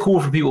really is cool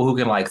for people who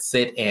can, like,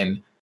 sit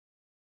and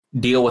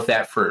deal with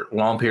that for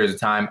long periods of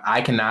time.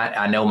 I cannot.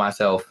 I know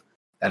myself.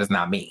 That is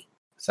not me.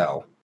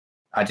 So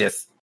I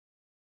don't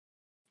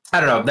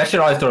know. That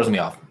shit always throws me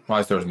off.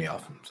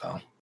 So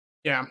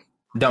yeah,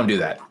 don't do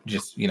that.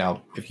 Just,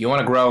 if you want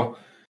to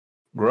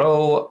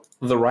grow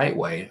the right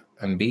way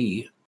and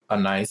be a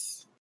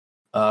nice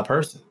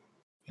person,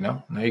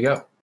 there you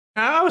go.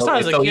 I was taught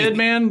as a kid,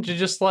 man, to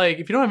just, like,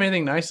 if you don't have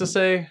anything nice to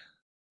say,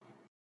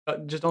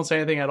 just don't say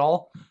anything at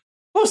all.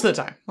 Most of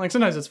the time. Like,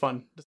 sometimes it's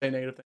fun to say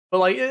negative things. But,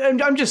 like,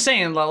 I'm just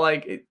saying,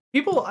 like,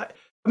 people...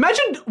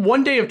 Imagine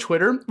one day of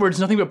Twitter where it's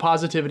nothing but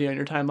positivity on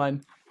your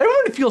timeline.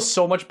 Everyone would feel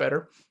so much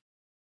better.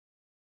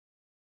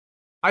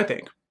 I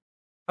think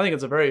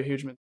it's a very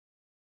huge mistake.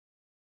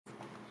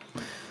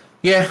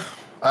 Yeah.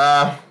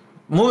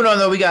 Moving on,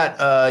 though, we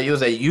got it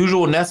was a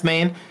usual Ness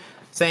main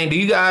saying, do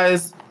you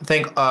guys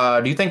think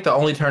the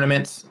only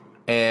tournaments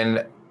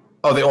and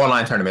the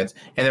online tournaments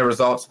and their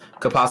results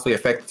could possibly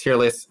affect the tier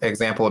list?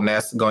 Example,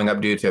 Ness going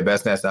up due to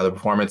best Ness and other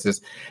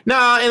performances.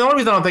 No, and the only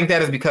reason I don't think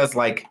that is because,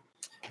 like,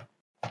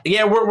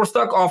 yeah, we're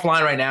stuck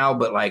offline right now,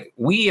 but, like,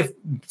 we have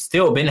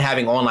still been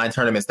having online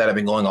tournaments that have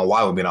been going on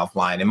while we've been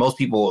offline. And most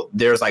people,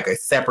 there's, like, a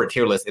separate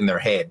tier list in their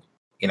head,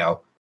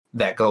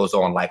 that goes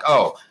on, like,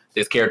 oh,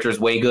 this character is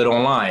way good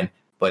online,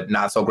 but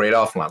not so great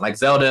offline. Like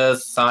Zelda,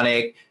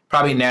 Sonic,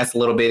 probably Ness a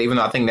little bit, even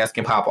though I think Ness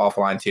can pop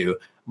offline too.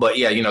 But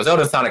yeah,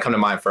 Zelda and Sonic come to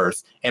mind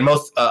first. And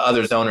most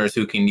other zoners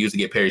who can usually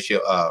get parry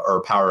shield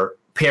or power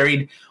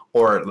parried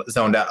or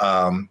zoned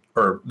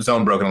or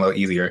zone broken a little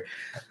easier.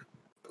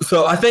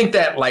 So I think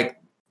that, like,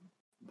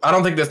 I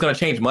don't think that's going to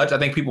change much. I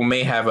think people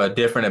may have a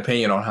different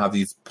opinion on how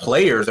these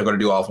players are going to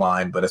do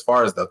offline, but as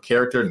far as the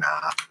character,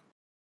 nah.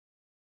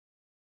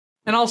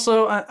 And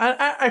also,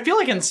 I feel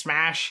like in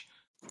Smash,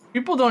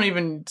 people don't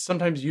even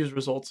sometimes use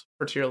results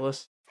for tier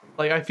lists.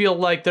 Like, I feel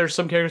like there's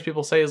some characters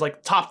people say is,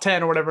 like, top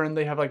 10 or whatever, and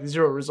they have, like,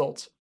 0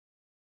 results.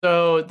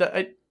 So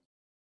if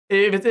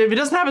it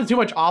doesn't happen too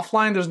much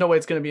offline, there's no way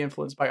it's going to be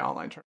influenced by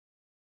online tournaments.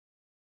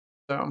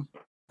 So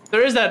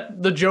there is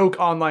the joke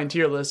online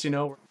tier list,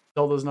 where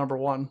Zelda's number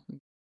 1.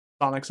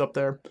 Sonic's up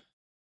there.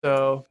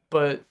 So,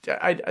 but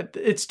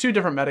it's 2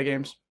 different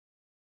metagames.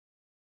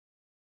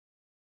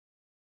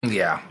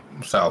 Yeah.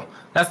 So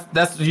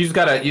that's you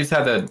just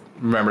have to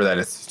remember that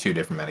it's 2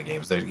 different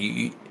metagames.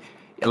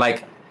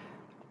 Like,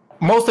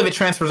 most of it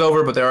transfers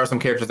over, but there are some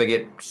characters that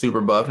get super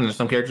buffed, and there's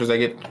some characters that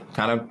get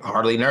kind of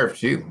hardly nerfed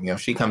too. You know,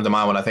 she comes to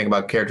mind when I think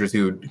about characters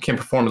who can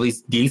perform at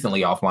least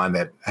decently offline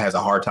that has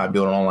a hard time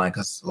building online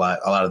because a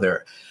lot of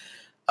their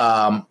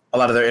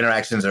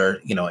interactions are,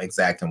 you know,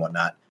 exact and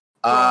whatnot.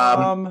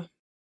 Prom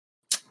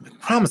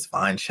is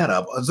fine. Shut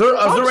up.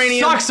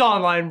 Zeranium sucks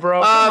online,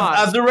 bro.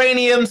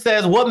 Zeranium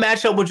says, "What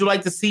matchup would you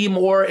like to see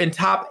more in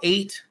top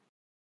 8?"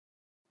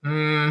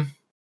 Prom.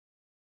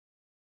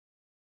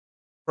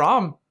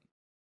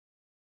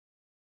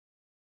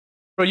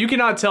 Bro, you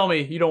cannot tell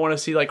me you don't want to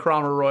see like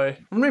Crom or Roy.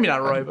 Maybe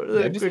not Roy,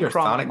 but just your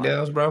Sonic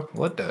Dells, bro.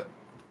 What the?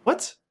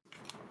 What?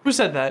 Who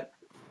said that?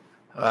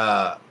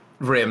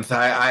 Rims.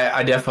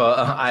 I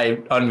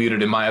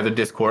unmuted in my other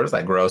Discord. It's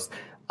like gross.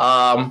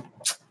 I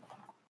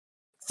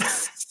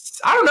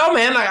don't know,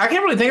 man. I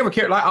can't really think of a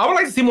character. I would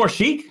like to see more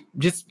Sheik.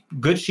 Just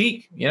good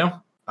Sheik. You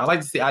know, I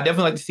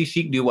definitely like to see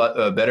Sheik do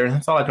better.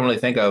 That's all I can really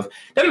think of.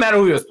 Doesn't matter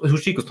who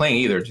Sheik was playing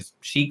either. Just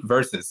Sheik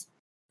versus.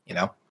 You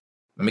know,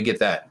 let me get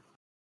that.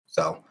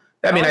 So.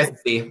 That'd be nice to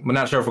see. We're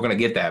not sure if we're going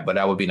to get that, but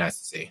that would be nice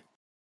to see.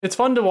 It's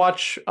fun to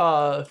watch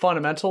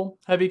fundamental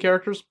heavy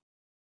characters,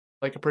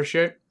 like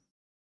appreciate.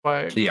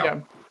 Like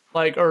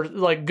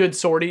good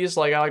sorties.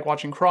 Like I like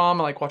watching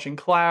Crom. I like watching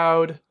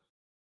Cloud.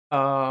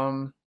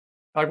 I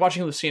like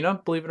watching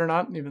Lucina. Believe it or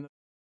not, even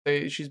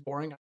though she's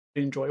boring, I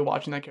enjoy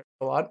watching that character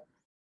a lot.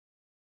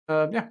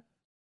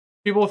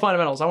 People with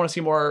fundamentals. I want to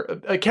see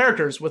more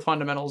characters with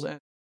fundamentals and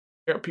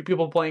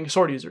people playing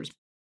sword users.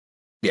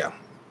 Yeah.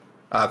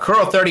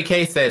 Curl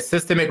 30K says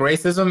systemic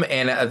racism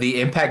and the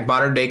impact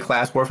modern day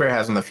class warfare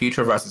has on the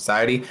future of our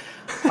society.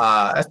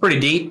 That's pretty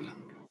deep.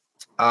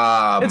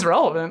 It's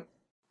relevant.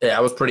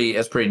 Yeah, it's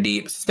pretty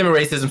deep. Systemic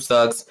racism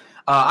sucks.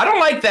 I don't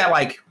like that.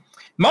 Like,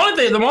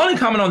 the only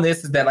comment on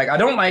this is that, like, I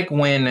don't like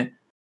when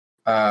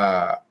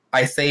I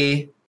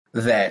say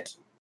that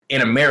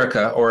in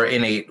America or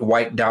in a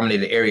white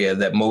dominated area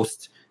that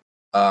most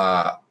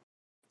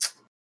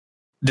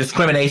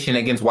discrimination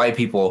against white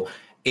people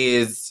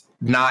is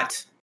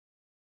not.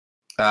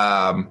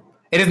 It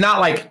is not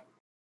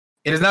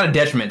a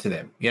detriment to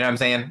them. You know what I'm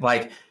saying?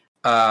 Like,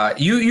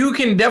 you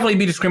can definitely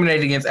be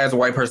discriminated against as a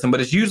white person, but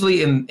it's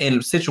usually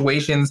in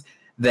situations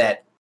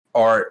that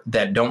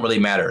don't really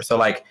matter. So,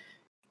 like,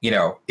 you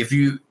know, if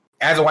you,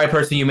 as a white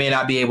person, you may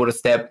not be able to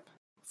step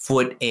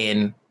foot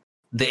in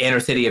the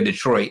inner city of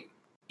Detroit,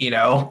 you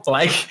know,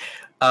 like,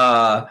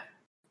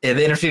 in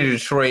the inner city of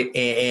Detroit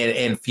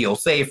and feel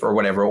safe or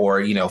whatever, or,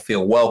 you know,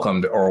 feel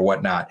welcomed or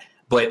whatnot.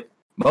 But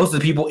most of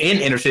the people in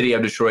inner city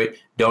of Detroit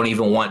don't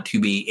even want to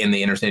be in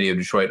the inner city of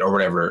Detroit or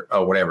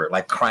whatever,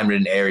 like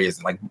crime-ridden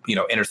areas, like, you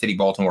know, inner city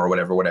Baltimore or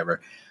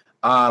whatever.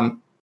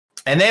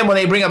 And then when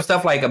they bring up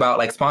stuff like about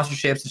like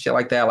sponsorships and shit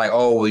like that, like,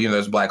 oh, well, you know,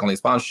 there's black-only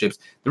sponsorships.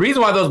 The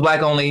reason why those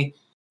black-only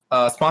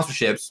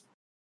sponsorships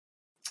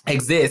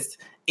exist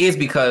is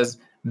because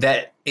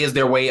that is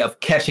their way of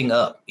catching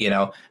up. You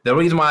know, the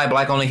reason why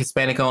black-only,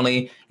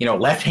 Hispanic-only, you know,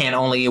 left-hand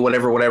only,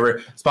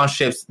 whatever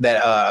sponsorships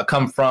that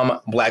come from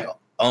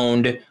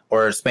black-owned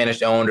or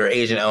Spanish-owned or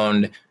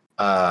Asian-owned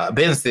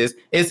businesses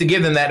is to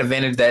give them that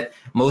advantage that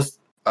most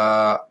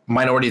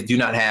minorities do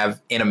not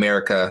have in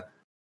America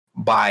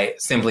by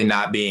simply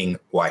not being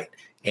white.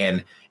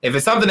 And if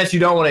it's something that you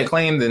don't want to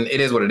claim, then it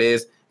is what it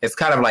is. It's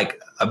kind of like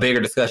a bigger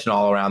discussion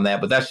all around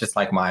that, but that's just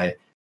like my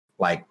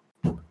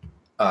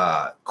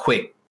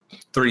quick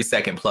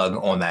 3-second plug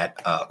on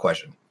that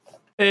question.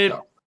 It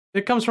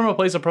comes from a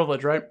place of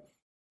privilege, right?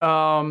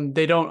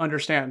 They don't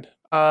understand.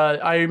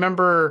 I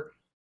remember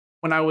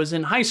when I was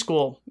in high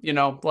school, you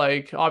know,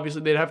 like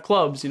obviously they'd have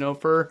clubs, you know,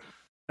 for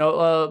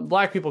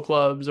black people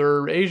clubs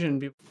or Asian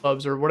people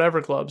clubs or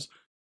whatever clubs.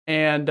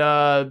 And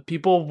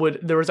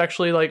there was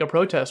actually like a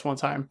protest one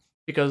time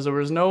because there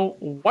was no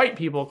white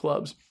people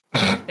clubs.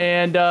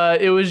 And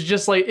it was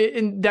just like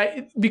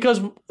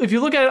because if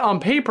you look at it on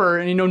paper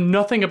and you know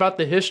nothing about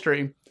the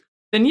history,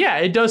 then yeah,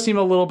 it does seem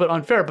a little bit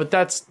unfair.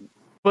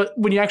 But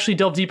when you actually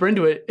delve deeper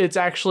into it, it's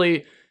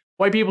actually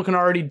white people can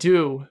already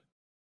do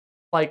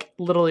like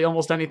literally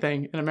almost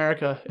anything in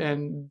America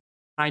and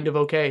kind of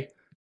okay.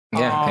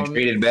 Yeah, and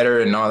treated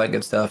better and all that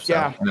good stuff. So,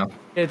 yeah, you know.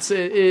 It's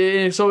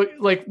so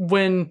like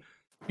when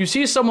you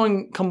see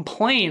someone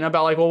complain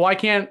about like, well, why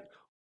can't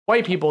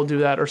white people do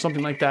that or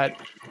something like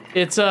that?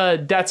 It's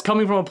that's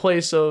coming from a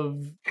place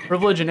of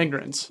privilege and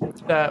ignorance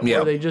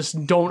where they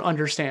just don't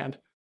understand.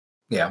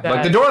 Yeah,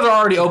 like the doors are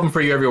already open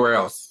for you everywhere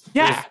else.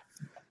 Yeah,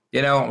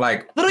 you know,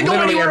 like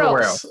literally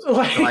everywhere else.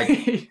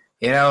 Like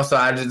you know, so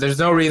there's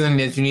no reason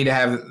that you need to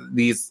have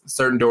these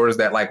certain doors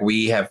that like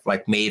we have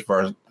like made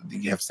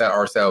have set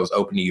ourselves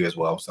open to you as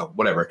well. So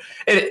whatever,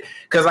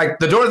 because like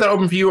the doors that are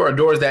open for you are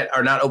doors that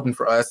are not open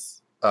for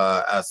us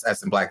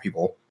as in black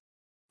people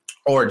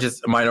or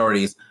just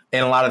minorities,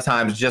 and a lot of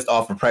times just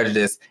off of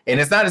prejudice.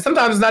 And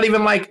sometimes it's not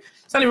even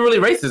really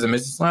racism.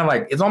 It's just kind of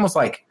like it's almost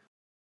like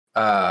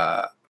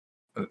not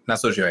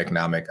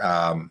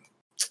socioeconomic,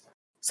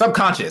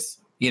 subconscious.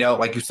 You know,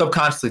 like you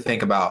subconsciously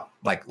think about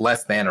like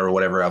less than or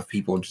whatever of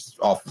people just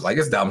off like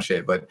it's dumb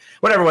shit, but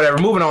whatever.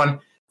 Moving on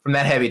from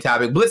that heavy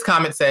topic. Blitz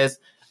comment says,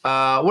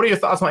 What are your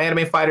thoughts on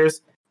anime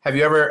fighters? Have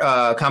you ever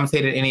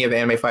commentated any of the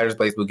anime fighters,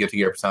 Blaze Blue, Guilty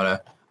Gear,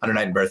 Persona, Under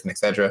Night and Birth, and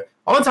etc.?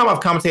 Only time I've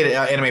commentated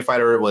anime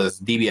fighter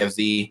was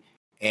DBFZ,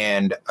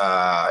 and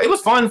it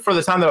was fun for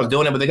the time that I was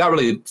doing it, but they got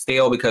really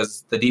stale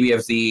because the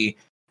DBFZ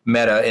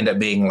meta ended up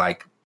being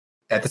like,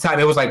 at the time,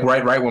 it was like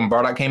right when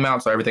Bardock came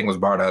out, so everything was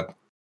Bardock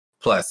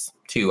plus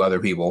 2 other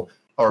people,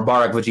 or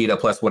Bardock Vegeta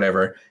plus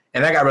whatever,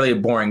 and that got really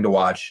boring to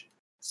watch,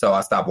 so I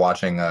stopped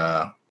watching.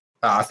 I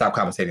stopped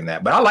commentating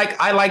that, but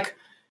I like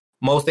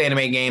most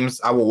anime games.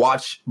 I will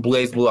watch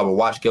Blaze Blue. I will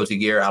watch Guilty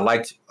Gear. I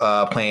liked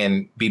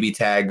playing BB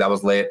Tag. That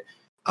was lit.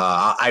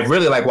 I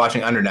really like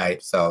watching Under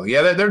Night. So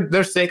yeah,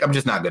 they're sick. I'm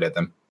just not good at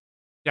them.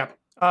 Yeah.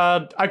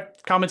 I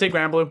commentate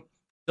Grand Blue.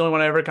 The only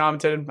one I ever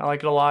commentated. I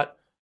like it a lot.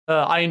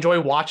 I enjoy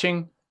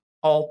watching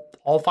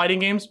all fighting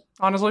games,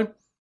 honestly.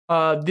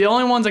 The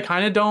only ones I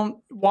kind of don't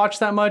watch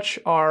that much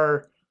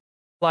are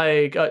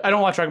like I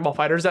don't watch Dragon Ball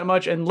Fighters that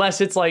much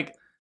unless it's like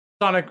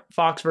Sonic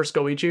Fox versus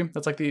Goichi.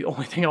 That's like the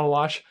only thing I'll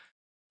watch.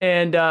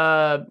 And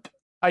I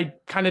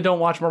kind of don't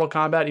watch Mortal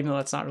Kombat, even though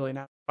that's not really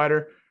an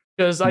fighter,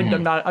 because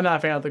I'm not a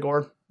fan of the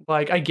gore.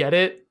 Like, I get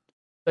it,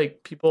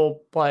 like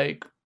people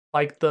like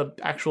the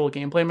actual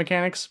gameplay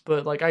mechanics,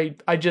 but like I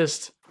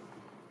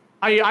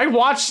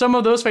watched some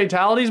of those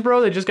fatalities, bro.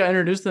 They just got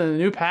introduced in the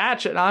new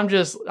patch, and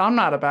I'm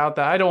not about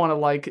that. I don't want to,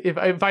 like, if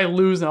I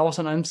lose and all of a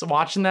sudden I'm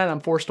watching that, I'm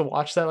forced to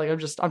watch that. Like,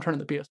 I'm turning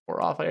the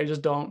PS4 off. Like, I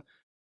just don't.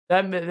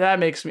 That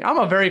makes me. I'm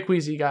a very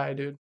queasy guy,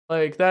 dude.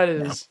 Like, that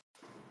is. Yeah.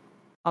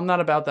 I'm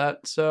not about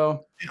that.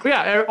 So, but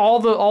yeah,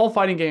 all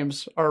fighting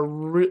games are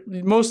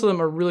most of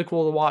them are really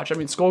cool to watch. I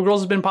mean, Skullgirls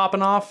has been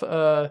popping off.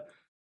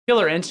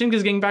 Killer Instinct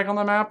is getting back on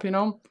the map. You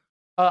know,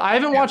 I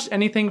haven't watched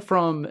anything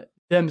from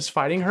them's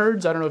Fighting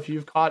Herds. I don't know if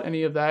you've caught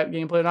any of that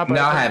gameplay or not. But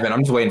no, I haven't.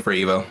 I'm just waiting for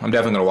Evo. I'm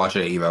definitely gonna watch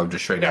it at Evo,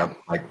 just straight up,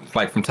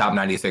 like from top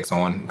 96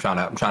 on.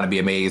 I'm trying to be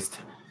amazed.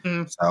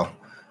 So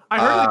I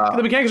heard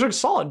the mechanics are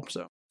solid.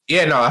 So.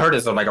 Yeah, no, I heard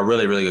it's like a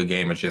really, really good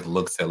game. It just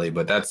looks silly,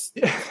 but that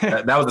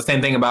was the same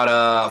thing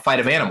about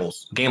Fight of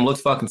Animals. Game looks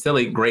fucking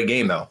silly. Great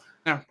game though.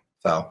 Yeah.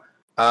 So,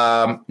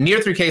 Near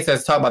 3K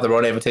says talk about the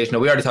Rona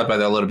Invitational. We already talked about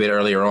that a little bit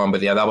earlier on,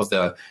 but yeah, that was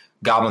the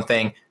Goblin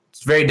thing.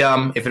 It's very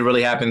dumb if it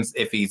really happens.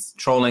 If he's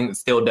trolling, it's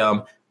still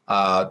dumb.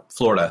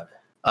 Florida.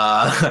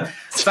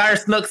 Sire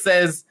Snook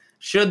says,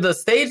 should the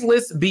stage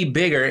list be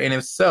bigger, and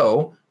if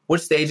so,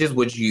 which stages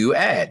would you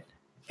add?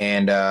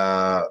 And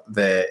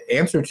the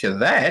answer to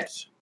that.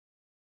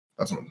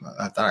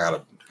 I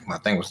thought my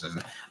thing was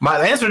my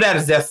answer to that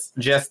is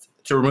just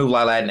to remove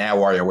Lilat and add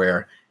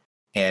WarioWare.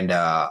 And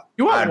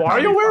you want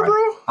WarioWare,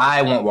 bro?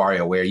 I want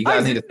WarioWare. You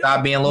guys need to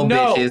stop being little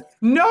bitches.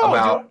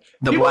 About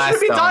the people blast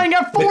should be dying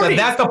at 40. Because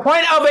that's the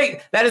point of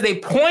it. That is a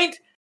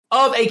point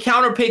of a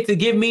counter pick to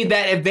give me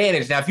that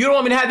advantage. Now, if you don't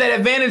want me to have that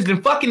advantage,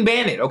 then fucking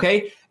ban it.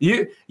 Okay?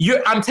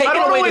 I'm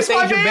taking away the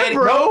stage you're banning,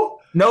 bro.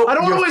 No, I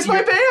don't want to waste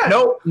my ban.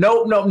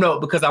 No,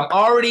 because I'm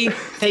already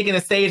taking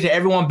a stage that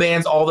everyone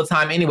bans all the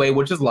time anyway,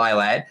 which is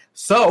Lilat.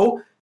 So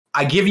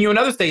I give you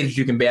another stage that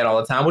you can ban all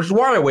the time, which is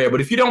WarioWare.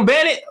 But if you don't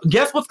ban it,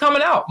 guess what's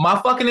coming out?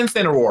 My fucking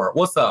Incineroar.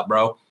 What's up,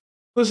 bro?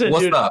 Listen,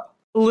 what's dude, up?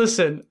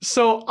 Listen,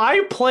 so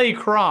I play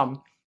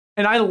Chrom,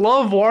 and I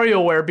love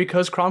WarioWare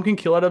because Chrom can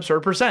kill at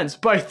absurd percents,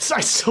 but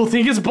I still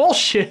think it's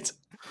bullshit.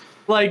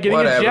 Like getting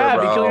a jab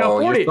and killing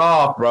on 40. You're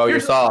soft, bro. You're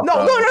soft.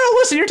 No,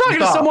 listen, you're talking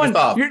to someone.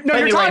 You're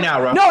talking right now,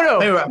 bro.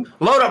 No.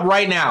 Load up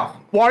right now.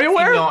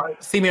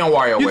 WarioWare? See me on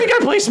WarioWare. You think I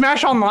play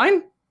Smash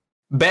Online?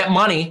 Bet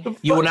money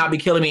you will not be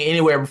killing me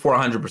anywhere before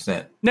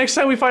 100%. Next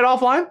time we fight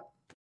offline?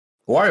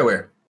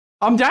 WarioWare.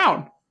 I'm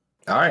down.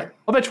 All right.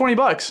 I'll bet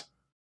 $20.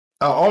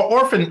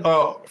 Orphan,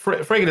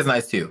 Frigate is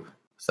nice too.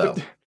 So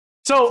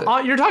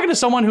you're talking to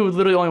someone who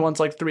literally only wants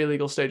like 3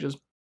 legal stages.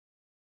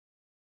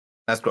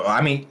 That's gross.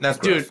 I mean, that's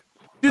gross.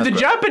 Dude, the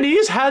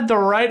Japanese had the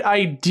right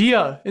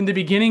idea in the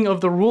beginning of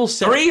the rule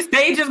set. 3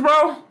 stages,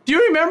 bro? Do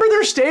you remember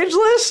their stage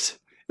list?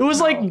 It was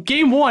like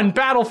Game 1,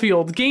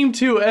 Battlefield. Game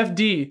 2,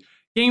 FD.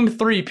 Game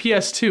 3,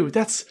 PS2.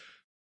 That's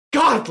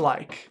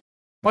godlike.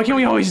 Why can't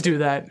we always do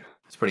that?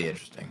 It's pretty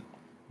interesting.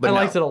 But I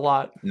liked it a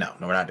lot. No,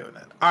 we're not doing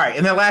that. All right,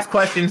 and then last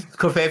question,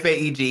 Kofefe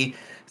EG,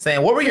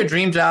 saying, what were your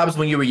dream jobs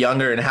when you were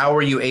younger, and how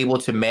were you able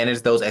to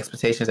manage those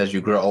expectations as you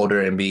grow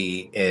older and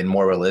be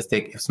more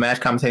realistic? If Smash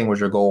commentating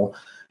was your goal,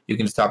 you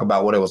can just talk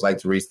about what it was like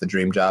to reach the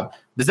dream job.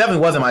 This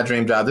definitely wasn't my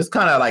dream job. This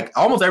kind of like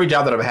almost every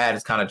job that I've had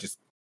has kind of just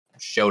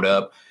showed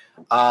up.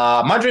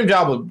 My dream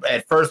job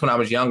at first when I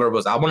was younger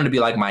was I wanted to be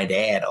like my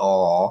dad.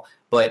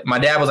 But my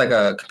dad was like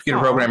a computer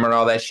programmer and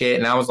all that shit.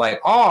 And I was like,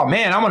 oh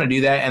man, I want to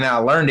do that. And then I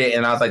learned it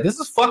and I was like, this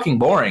is fucking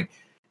boring.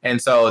 And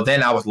so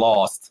then I was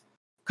lost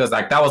because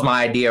like that was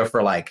my idea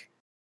for like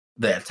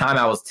the time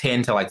I was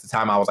 10 to like the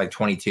time I was like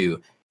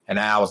 22. And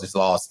I was just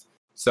lost.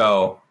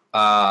 So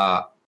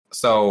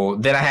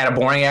then I had a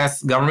boring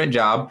ass government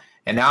job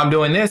and now I'm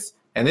doing this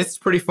and this is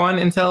pretty fun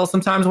until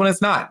sometimes when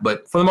it's not.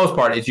 But for the most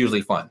part, it's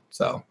usually fun.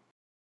 So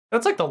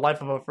that's like the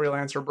life of a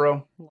freelancer,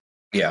 bro.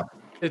 Yeah.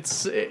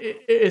 It's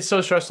so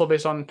stressful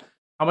based on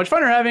how much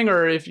fun you're having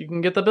or if you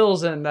can get the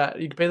bills and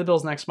you can pay the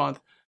bills next month.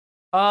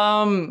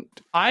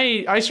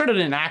 I started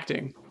in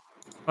acting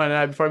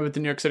before I moved to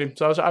New York City.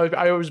 So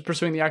I was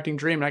pursuing the acting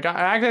dream, and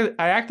I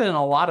acted in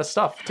a lot of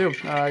stuff too.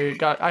 I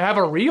have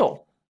a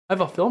reel. I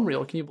have a film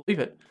reel. Can you believe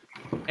it?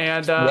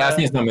 And I've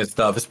seen some of his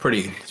stuff. It's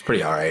pretty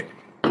all right.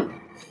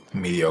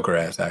 Mediocre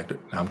ass actor.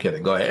 No, I'm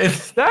kidding. Go ahead.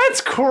 That's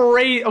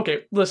great.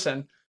 Okay,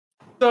 listen.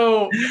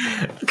 So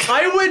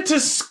I went to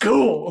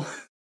school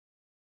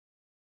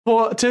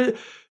to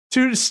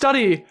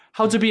study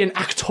how to be an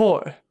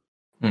actor,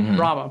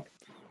 drama.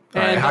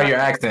 And how are your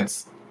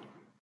accents?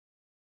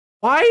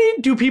 Why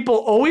do people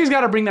always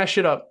got to bring that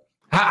shit up?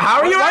 How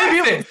are your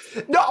accents?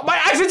 No, my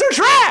accents are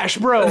trash,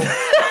 bro.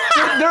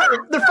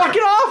 they're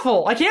fucking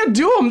awful. I can't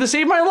do them to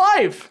save my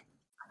life.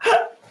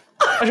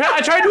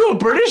 I try to do a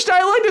British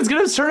dialect. It's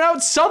gonna turn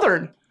out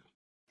Southern.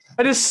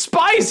 I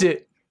despise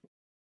it.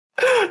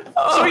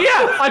 So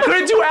yeah, I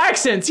couldn't do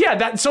accents.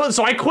 Yeah,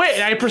 so I quit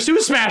and I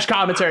pursue Smash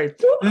commentary.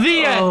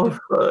 The end.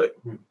 Fuck.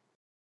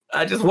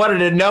 I just wanted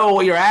to know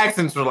what your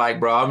accents were like,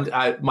 bro.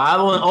 My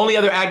only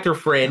other actor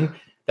friend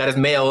that is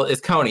male is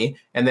Coney,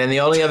 and then the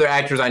only other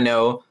actors I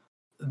know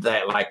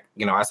that I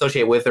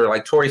associate with are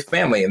like Tori's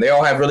family, and they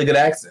all have really good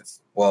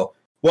accents. Well,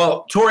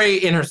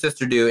 Tori and her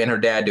sister do, and her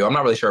dad do. I'm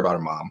not really sure about her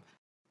mom,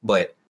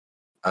 but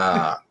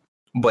yeah,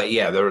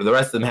 the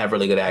rest of them have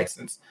really good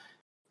accents.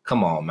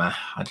 Come on, man.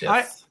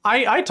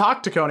 I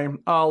talked to Coney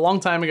a long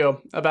time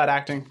ago about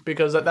acting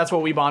because that's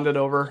what we bonded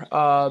over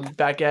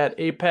back at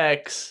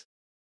Apex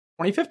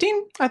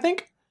 2015, I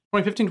think.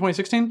 2015,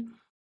 2016.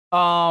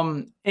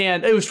 And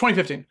it was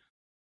 2015.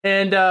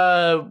 And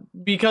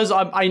because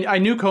I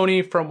knew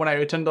Coney from when I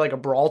attended like a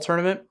Brawl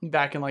tournament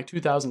back in like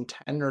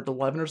 2010 or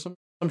 11 or some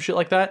shit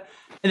like that.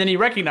 And then he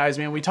recognized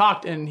me and we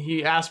talked and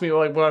he asked me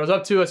like what I was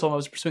up to. I told him I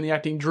was pursuing the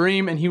acting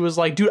dream. And he was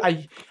like, dude,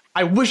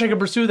 I wish I could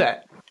pursue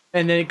that.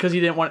 And then because he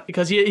didn't want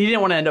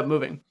to end up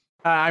moving.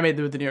 I made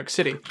the move to New York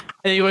City.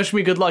 And he wished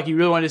me good luck. He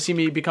really wanted to see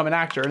me become an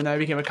actor. And then I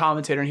became a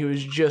commentator and he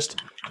was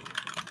just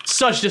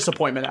such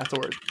disappointment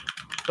afterwards.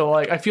 So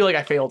like I feel like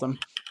I failed him.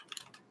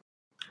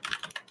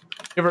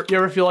 You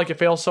ever feel like you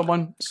fail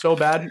someone so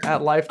bad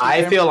at life?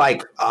 I feel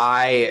like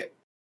I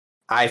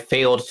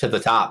failed to the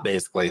top,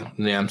 basically. You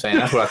know what I'm saying?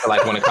 That's what I feel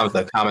like when it comes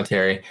to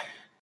commentary.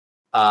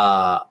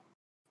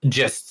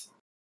 Just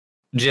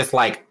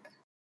like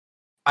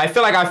I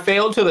feel like I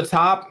failed to the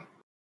top.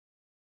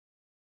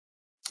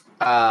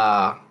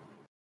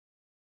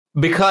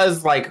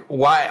 Because like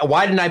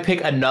why didn't I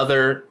pick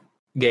another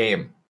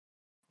game?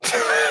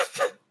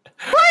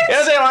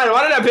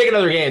 Why did I pick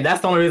another game?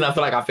 That's the only reason I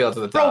feel like I failed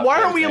to the top. Bro,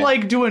 why aren't we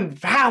like doing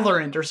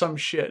Valorant or some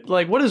shit?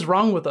 Like, what is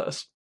wrong with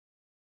us?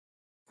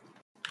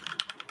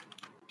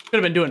 Could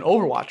have been doing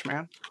Overwatch,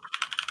 man.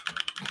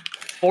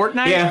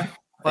 Fortnite? Yeah,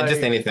 like,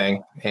 just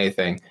anything.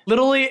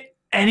 Literally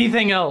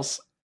anything else.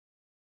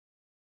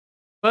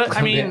 But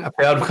I mean, I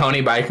failed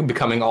Coney by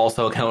becoming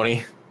also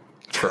Coney.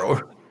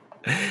 True.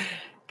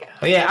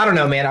 Yeah, I don't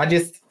know, man.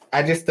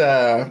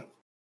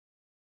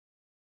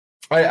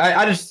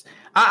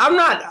 I'm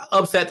not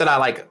upset that I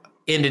like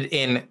ended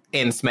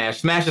in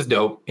Smash. Smash is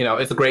dope. You know,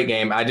 it's a great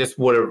game. I just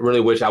would have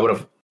really wished I would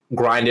have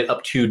grinded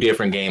up 2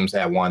 different games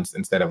at once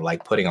instead of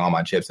like putting all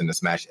my chips into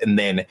Smash and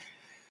then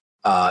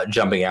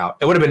jumping out.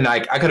 It would have been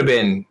like I could have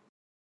been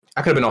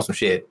on some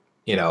shit.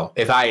 You know,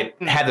 if I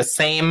had the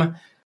same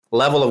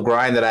level of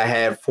grind that I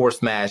had for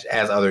Smash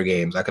as other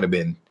games, I could have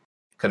been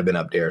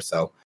up there.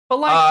 So, but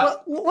like,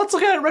 let's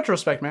look at it in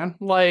retrospect, man.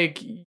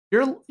 Like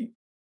you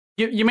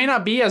may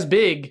not be as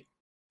big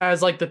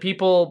as like the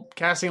people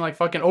casting like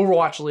fucking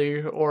Overwatch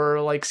League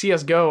or like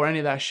CSGO or any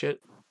of that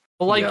shit.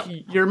 But like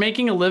you're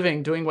making a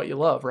living doing what you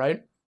love,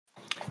 right?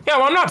 Yeah,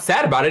 well, I'm not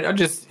sad about it. I'm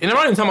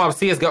not even talking about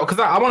CSGO because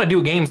I want to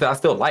do games that I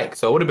still like.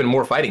 So it would have been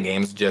more fighting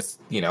games. Just,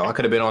 I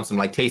could have been on some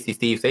like Tasty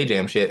Steve Say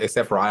Jam shit,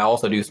 except for I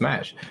also do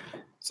Smash.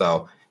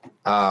 So,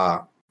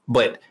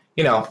 but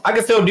I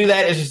can still do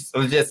that. It's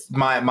just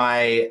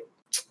my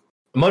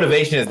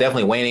motivation is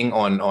definitely waning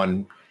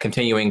on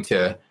continuing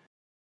to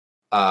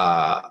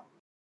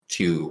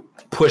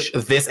push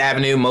this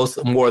avenue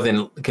more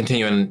than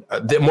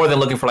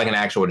looking for like an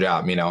actual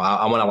job.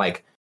 I want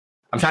to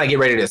I'm trying to get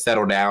ready to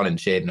settle down and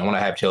shit, and I want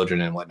to have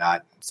children and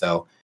whatnot.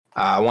 So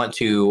I want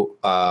to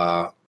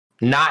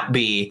not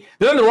be.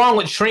 There's nothing wrong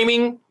with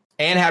streaming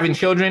and having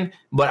children,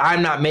 but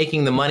I'm not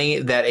making the money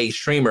that a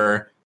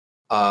streamer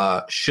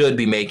should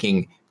be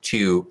making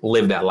to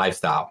live that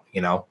lifestyle.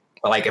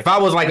 Like if I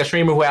was like a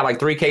streamer who had like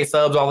 3K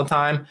subs all the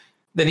time,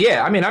 then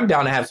yeah, I mean I'm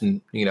down to have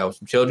some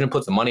some children,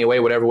 put some money away,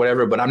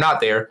 whatever. But I'm not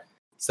there,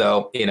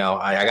 so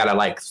I gotta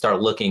like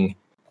start looking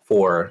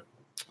for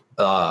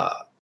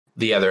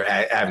the other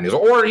avenues,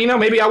 or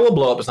maybe I will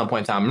blow up at some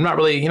point in time. I'm not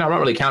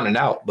really counting it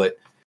out, but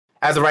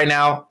as of right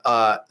now,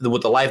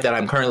 with the life that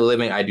I'm currently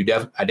living, I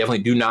definitely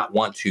do not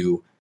want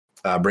to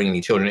bring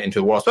any children into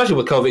the world, especially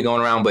with COVID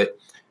going around. But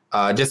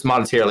just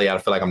monetarily, I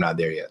feel like I'm not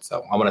there yet,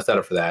 so I'm gonna set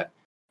up for that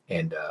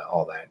and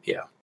all that.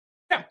 Yeah.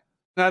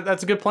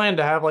 That's a good plan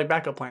to have, like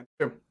backup plans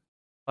too,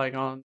 like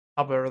on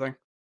top of everything.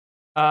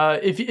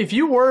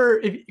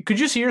 Could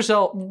you see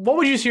yourself? What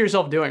would you see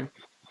yourself doing?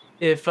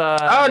 If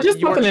just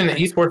something in the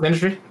esports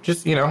industry,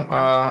 just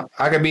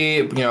I could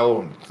be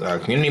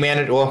community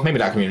manager. Well, maybe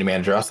not community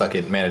manager. I suck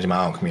at managing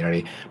my own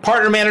community.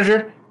 Partner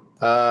manager.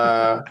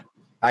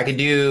 I could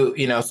do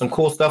some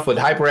cool stuff with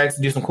HyperX.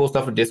 Do some cool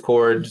stuff with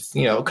Discord. Just,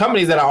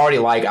 companies that I already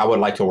like. I would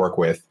like to work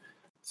with.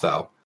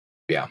 So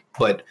yeah,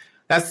 but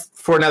that's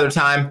for another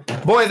time,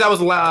 boys. That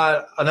was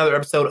another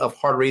episode of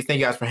Hard Reads. Thank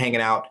you guys for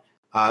hanging out.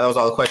 That was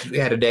all the questions we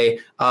had today.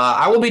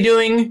 I will be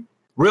doing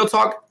Real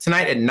Talk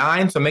tonight at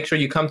 9, so make sure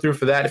you come through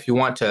for that if you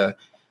want to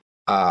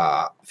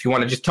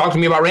just talk to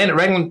me about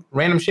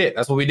random shit.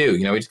 That's what we do.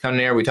 We just come in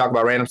there, we talk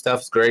about random stuff.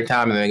 It's a great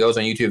time, and then it goes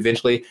on YouTube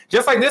eventually.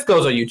 Just like this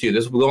goes on YouTube.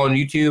 This will go on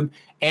YouTube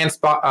and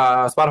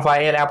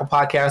Spotify and Apple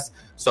Podcasts.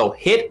 So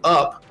hit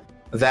up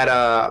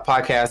that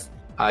podcast.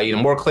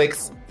 More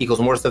clicks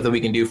equals more stuff that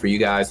we can do for you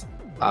guys,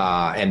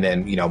 and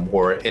then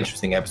more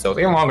interesting episodes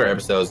and longer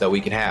episodes that we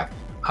can have.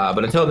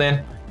 But until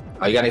then,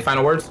 you got any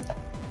final words?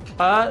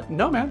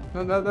 No, man.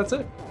 That's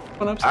it.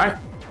 Fun episode. All right.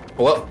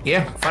 Well,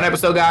 yeah, fun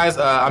episode, guys.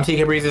 I'm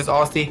TKbreezy,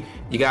 Austy.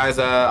 You guys,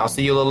 I'll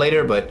see you a little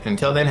later, but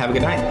until then, have a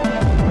good night.